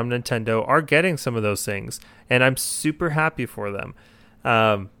things from Nintendo are getting some of those things, and I'm super happy for them.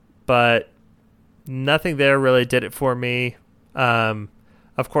 But nothing there really did it for me.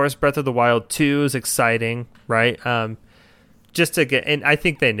 Of course, Breath of the Wild 2 is exciting, right? Just to get, and I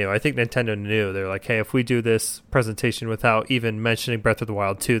think they knew. I think Nintendo knew. They're like, hey, if we do this presentation without even mentioning Breath of the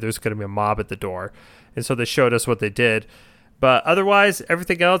Wild 2, there's going to be a mob at the door. And so they showed us what they did. But otherwise,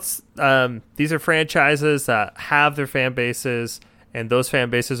 everything else, these are franchises that have their fan bases, and those fan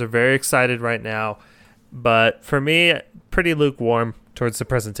bases are very excited right now. But for me, pretty lukewarm towards the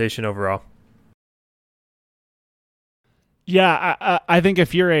presentation overall. Yeah, I think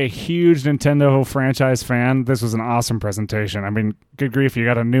if you're a huge Nintendo franchise fan, this was an awesome presentation. I mean, good grief, you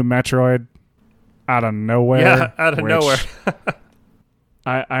got a new Metroid out of nowhere. Yeah, out of nowhere.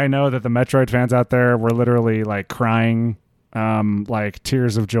 I know that the Metroid fans out there were literally like crying, like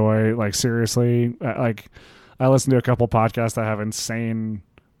tears of joy. Like seriously, like I listened to a couple podcasts that have insane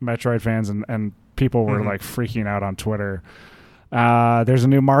Metroid fans, and people were like freaking out on Twitter. There's a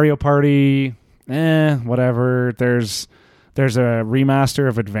new Mario Party. Whatever. There's a remaster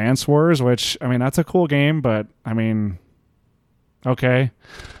of Advance Wars, which, I mean, that's a cool game, but, I mean, okay.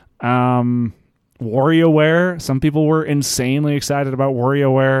 WarioWare, some people were insanely excited about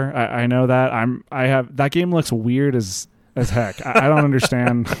WarioWare. I know that. That game looks weird as heck. I don't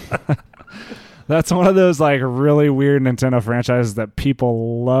understand. That's one of those, like, really weird Nintendo franchises that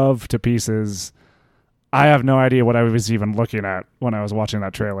people love to pieces. I have no idea what I was even looking at when I was watching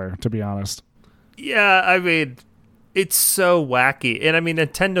that trailer, to be honest. Yeah, I mean, it's so wacky. And I mean,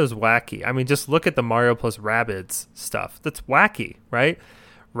 Nintendo's wacky. I mean, just look at the Mario plus Rabbids stuff. That's wacky, right?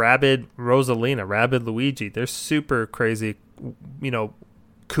 Rabbid Rosalina, Rabbid Luigi. They're super crazy,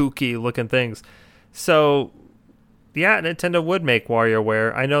 kooky looking things. So, yeah, Nintendo would make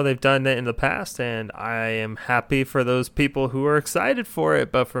WarioWare. I know they've done it in the past, and I am happy for those people who are excited for it.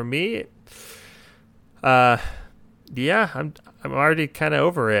 But for me, I'm already kind of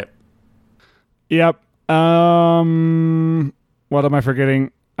over it. Yep. What am I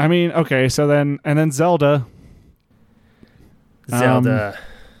forgetting? I mean, okay, so then Zelda.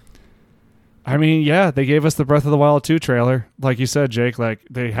 I mean, yeah, they gave us the Breath of the Wild 2 trailer. Like you said, Jake, like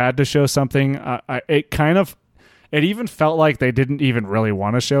they had to show something. It even felt like they didn't even really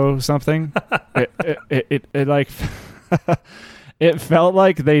want to show something. It like it felt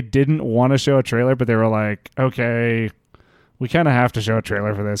like they didn't want to show a trailer, but they were like, okay, we kind of have to show a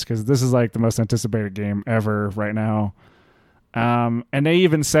trailer for this because this is like the most anticipated game ever right now. And they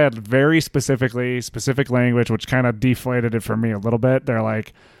even said very specific language, which kind of deflated it for me a little bit. They're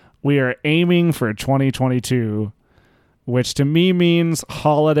like, we are aiming for 2022, which to me means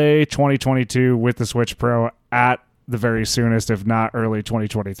holiday 2022 with the Switch Pro at the very soonest, if not early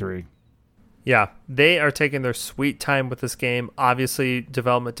 2023. Yeah, they are taking their sweet time with this game. Obviously,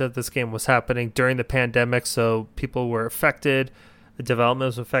 development of this game was happening during the pandemic, so people were affected. The development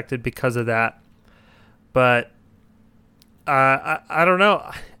was affected because of that. But I don't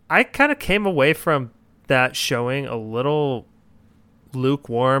know. I kind of came away from that showing a little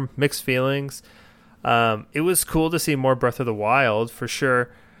lukewarm, mixed feelings. It was cool to see more Breath of the Wild, for sure.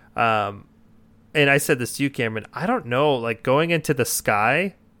 And I said this to you, Cameron. I don't know, like going into the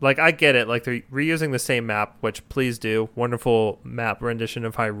sky... Like, I get it. Like, they're reusing the same map, which please do. Wonderful map rendition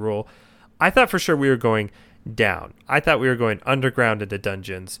of Hyrule. I thought for sure we were going down. I thought we were going underground into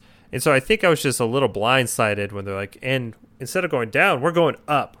dungeons. And so I think I was just a little blindsided when they're like, and instead of going down, we're going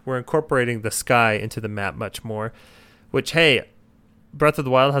up. We're incorporating the sky into the map much more. Which, hey, Breath of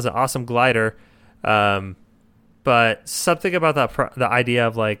the Wild has an awesome glider. But something about the idea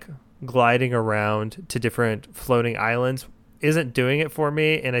of, like, gliding around to different floating islands isn't doing it for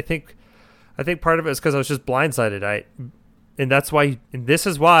me, and I think part of it is because I was just blindsided. And that's why, and this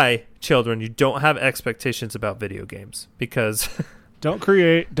is why, children, you don't have expectations about video games, because don't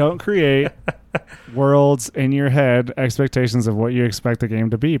create. worlds in your head, expectations of what you expect the game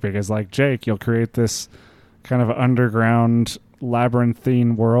to be. Because like Jake, you'll create this kind of underground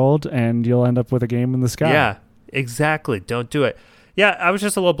labyrinthine world and you'll end up with a game in the sky. Yeah, exactly. Don't do it. Yeah, I was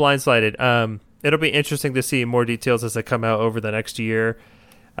just a little blindsided. It'll be interesting to see more details as they come out over the next year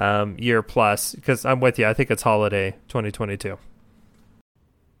plus, because I'm with you. I think it's holiday 2022.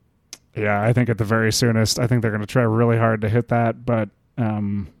 Yeah, I think at the very soonest. I think they're going to try really hard to hit that, but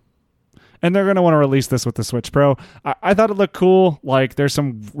and they're going to want to release this with the Switch Pro. I thought it looked cool. Like, there's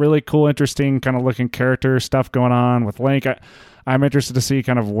some really cool, interesting kind of looking character stuff going on with Link. I'm interested to see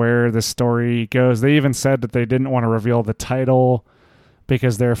kind of where the story goes. They even said that they didn't want to reveal the title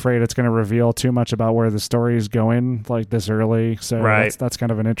because they're afraid it's going to reveal too much about where the story is going like this early. So right. that's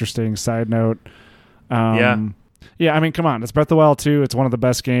kind of an interesting side note. Yeah, I mean, come on. It's Breath of the Wild 2. It's one of the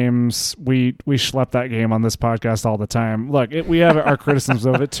best games. We schlep that game on this podcast all the time. Look, we have our criticisms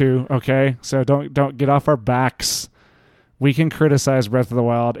of it too, okay? So don't get off our backs. We can criticize Breath of the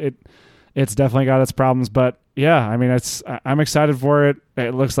Wild. It's definitely got its problems, but yeah, I mean, I'm excited for it.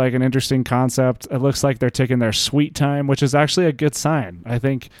 It looks like an interesting concept. It looks like they're taking their sweet time, which is actually a good sign. I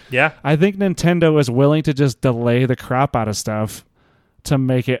think Nintendo is willing to just delay the crap out of stuff to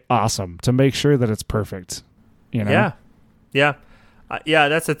make it awesome, to make sure that it's perfect. You know? Yeah.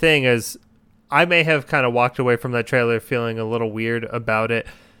 That's the thing, is I may have kind of walked away from that trailer feeling a little weird about it,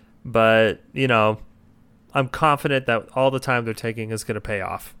 but I'm confident that all the time they're taking is going to pay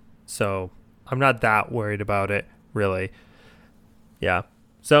off. So I'm not that worried about it, really. Yeah.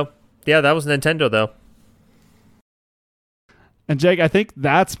 So yeah, that was Nintendo though. And Jake, I think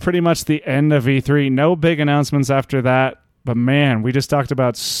that's pretty much the end of E3. No big announcements after that. But man, we just talked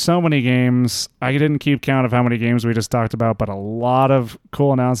about so many games. I didn't keep count of how many games we just talked about, but a lot of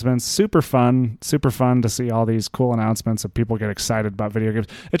cool announcements. Super fun to see all these cool announcements of people get excited about video games.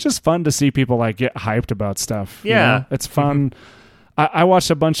 It's just fun to see people like get hyped about stuff. Yeah. You know? It's fun. I watched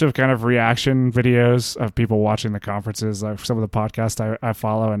a bunch of kind of reaction videos of people watching the conferences, like some of the podcasts I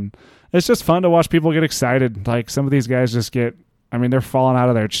follow, and it's just fun to watch people get excited. Like some of these guys just they're falling out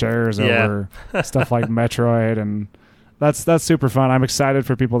of their chairs over stuff like Metroid, and that's super fun. I'm excited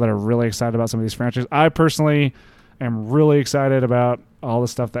for people that are really excited about some of these franchises. I personally am really excited about all the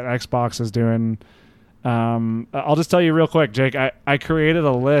stuff that Xbox is doing. I'll just tell you real quick, Jake, I created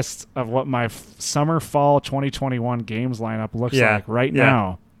a list of what my summer-fall 2021 games lineup looks like right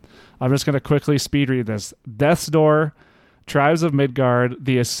now. I'm just going to quickly speed read this. Death's Door, Tribes of Midgard,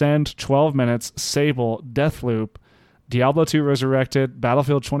 The Ascend, 12 Minutes, Sable, Deathloop, Diablo 2 Resurrected,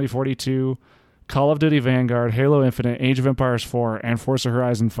 Battlefield 2042, Call of Duty Vanguard, Halo Infinite, Age of Empires 4, and Forza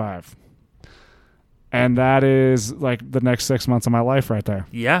Horizon 5. And that is like the next 6 months of my life right there.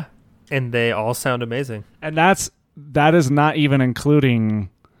 Yeah, and they all sound amazing. And that is not even including,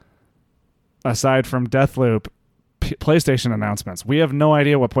 aside from Deathloop, PlayStation announcements. We have no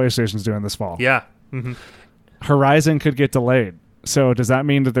idea what PlayStation's doing this fall. Yeah. Mm-hmm. Horizon could get delayed. So does that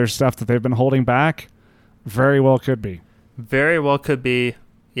mean that there's stuff that they've been holding back? Very well could be. Very well could be.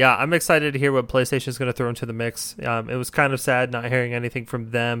 Yeah, I'm excited to hear what PlayStation's going to throw into the mix. It was kind of sad not hearing anything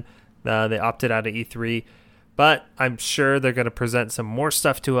from them. They opted out of E3. But I'm sure they're going to present some more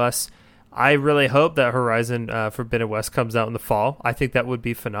stuff to us. I really hope that Horizon Forbidden West comes out in the fall. I think that would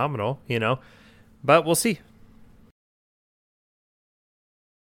be phenomenal, But we'll see.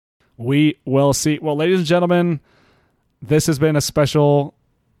 We will see. Well, ladies and gentlemen, this has been a special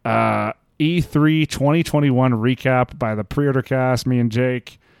E3 2021 recap by the Pre-Order Cast, me and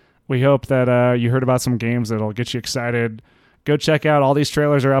Jake. We hope that you heard about some games that'll get you excited. Go check out all these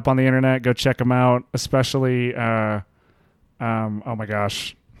trailers are up on the internet. Go check them out, especially oh my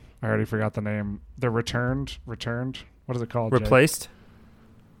gosh, I already forgot the name. The Returned. What is it called? Replaced. Jake?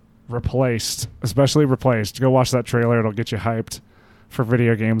 Replaced, especially Replaced. Go watch that trailer. It'll get you hyped for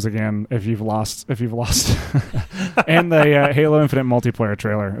video games again if you've lost. And the Halo Infinite multiplayer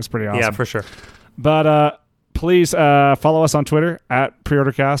trailer is pretty awesome. Yeah, for sure. But please follow us on Twitter at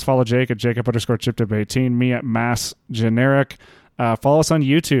PreorderCast. Follow Jake at Jacob_ChipTip18. Me at Mass Generic. Follow us on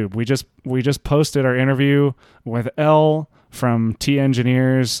YouTube. We just posted our interview with Elle from T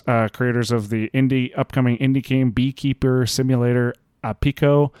Engineers, creators of the upcoming indie game Beekeeper Simulator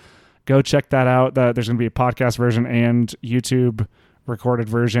Pico. Go check that out. There's going to be a podcast version and YouTube recorded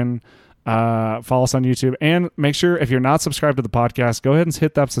version. Follow us on YouTube, and make sure if you're not subscribed to the podcast, go ahead and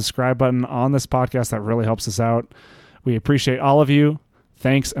hit that subscribe button on this podcast. That really helps us out. We appreciate all of you.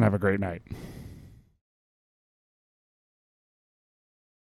 Thanks, and have a great night.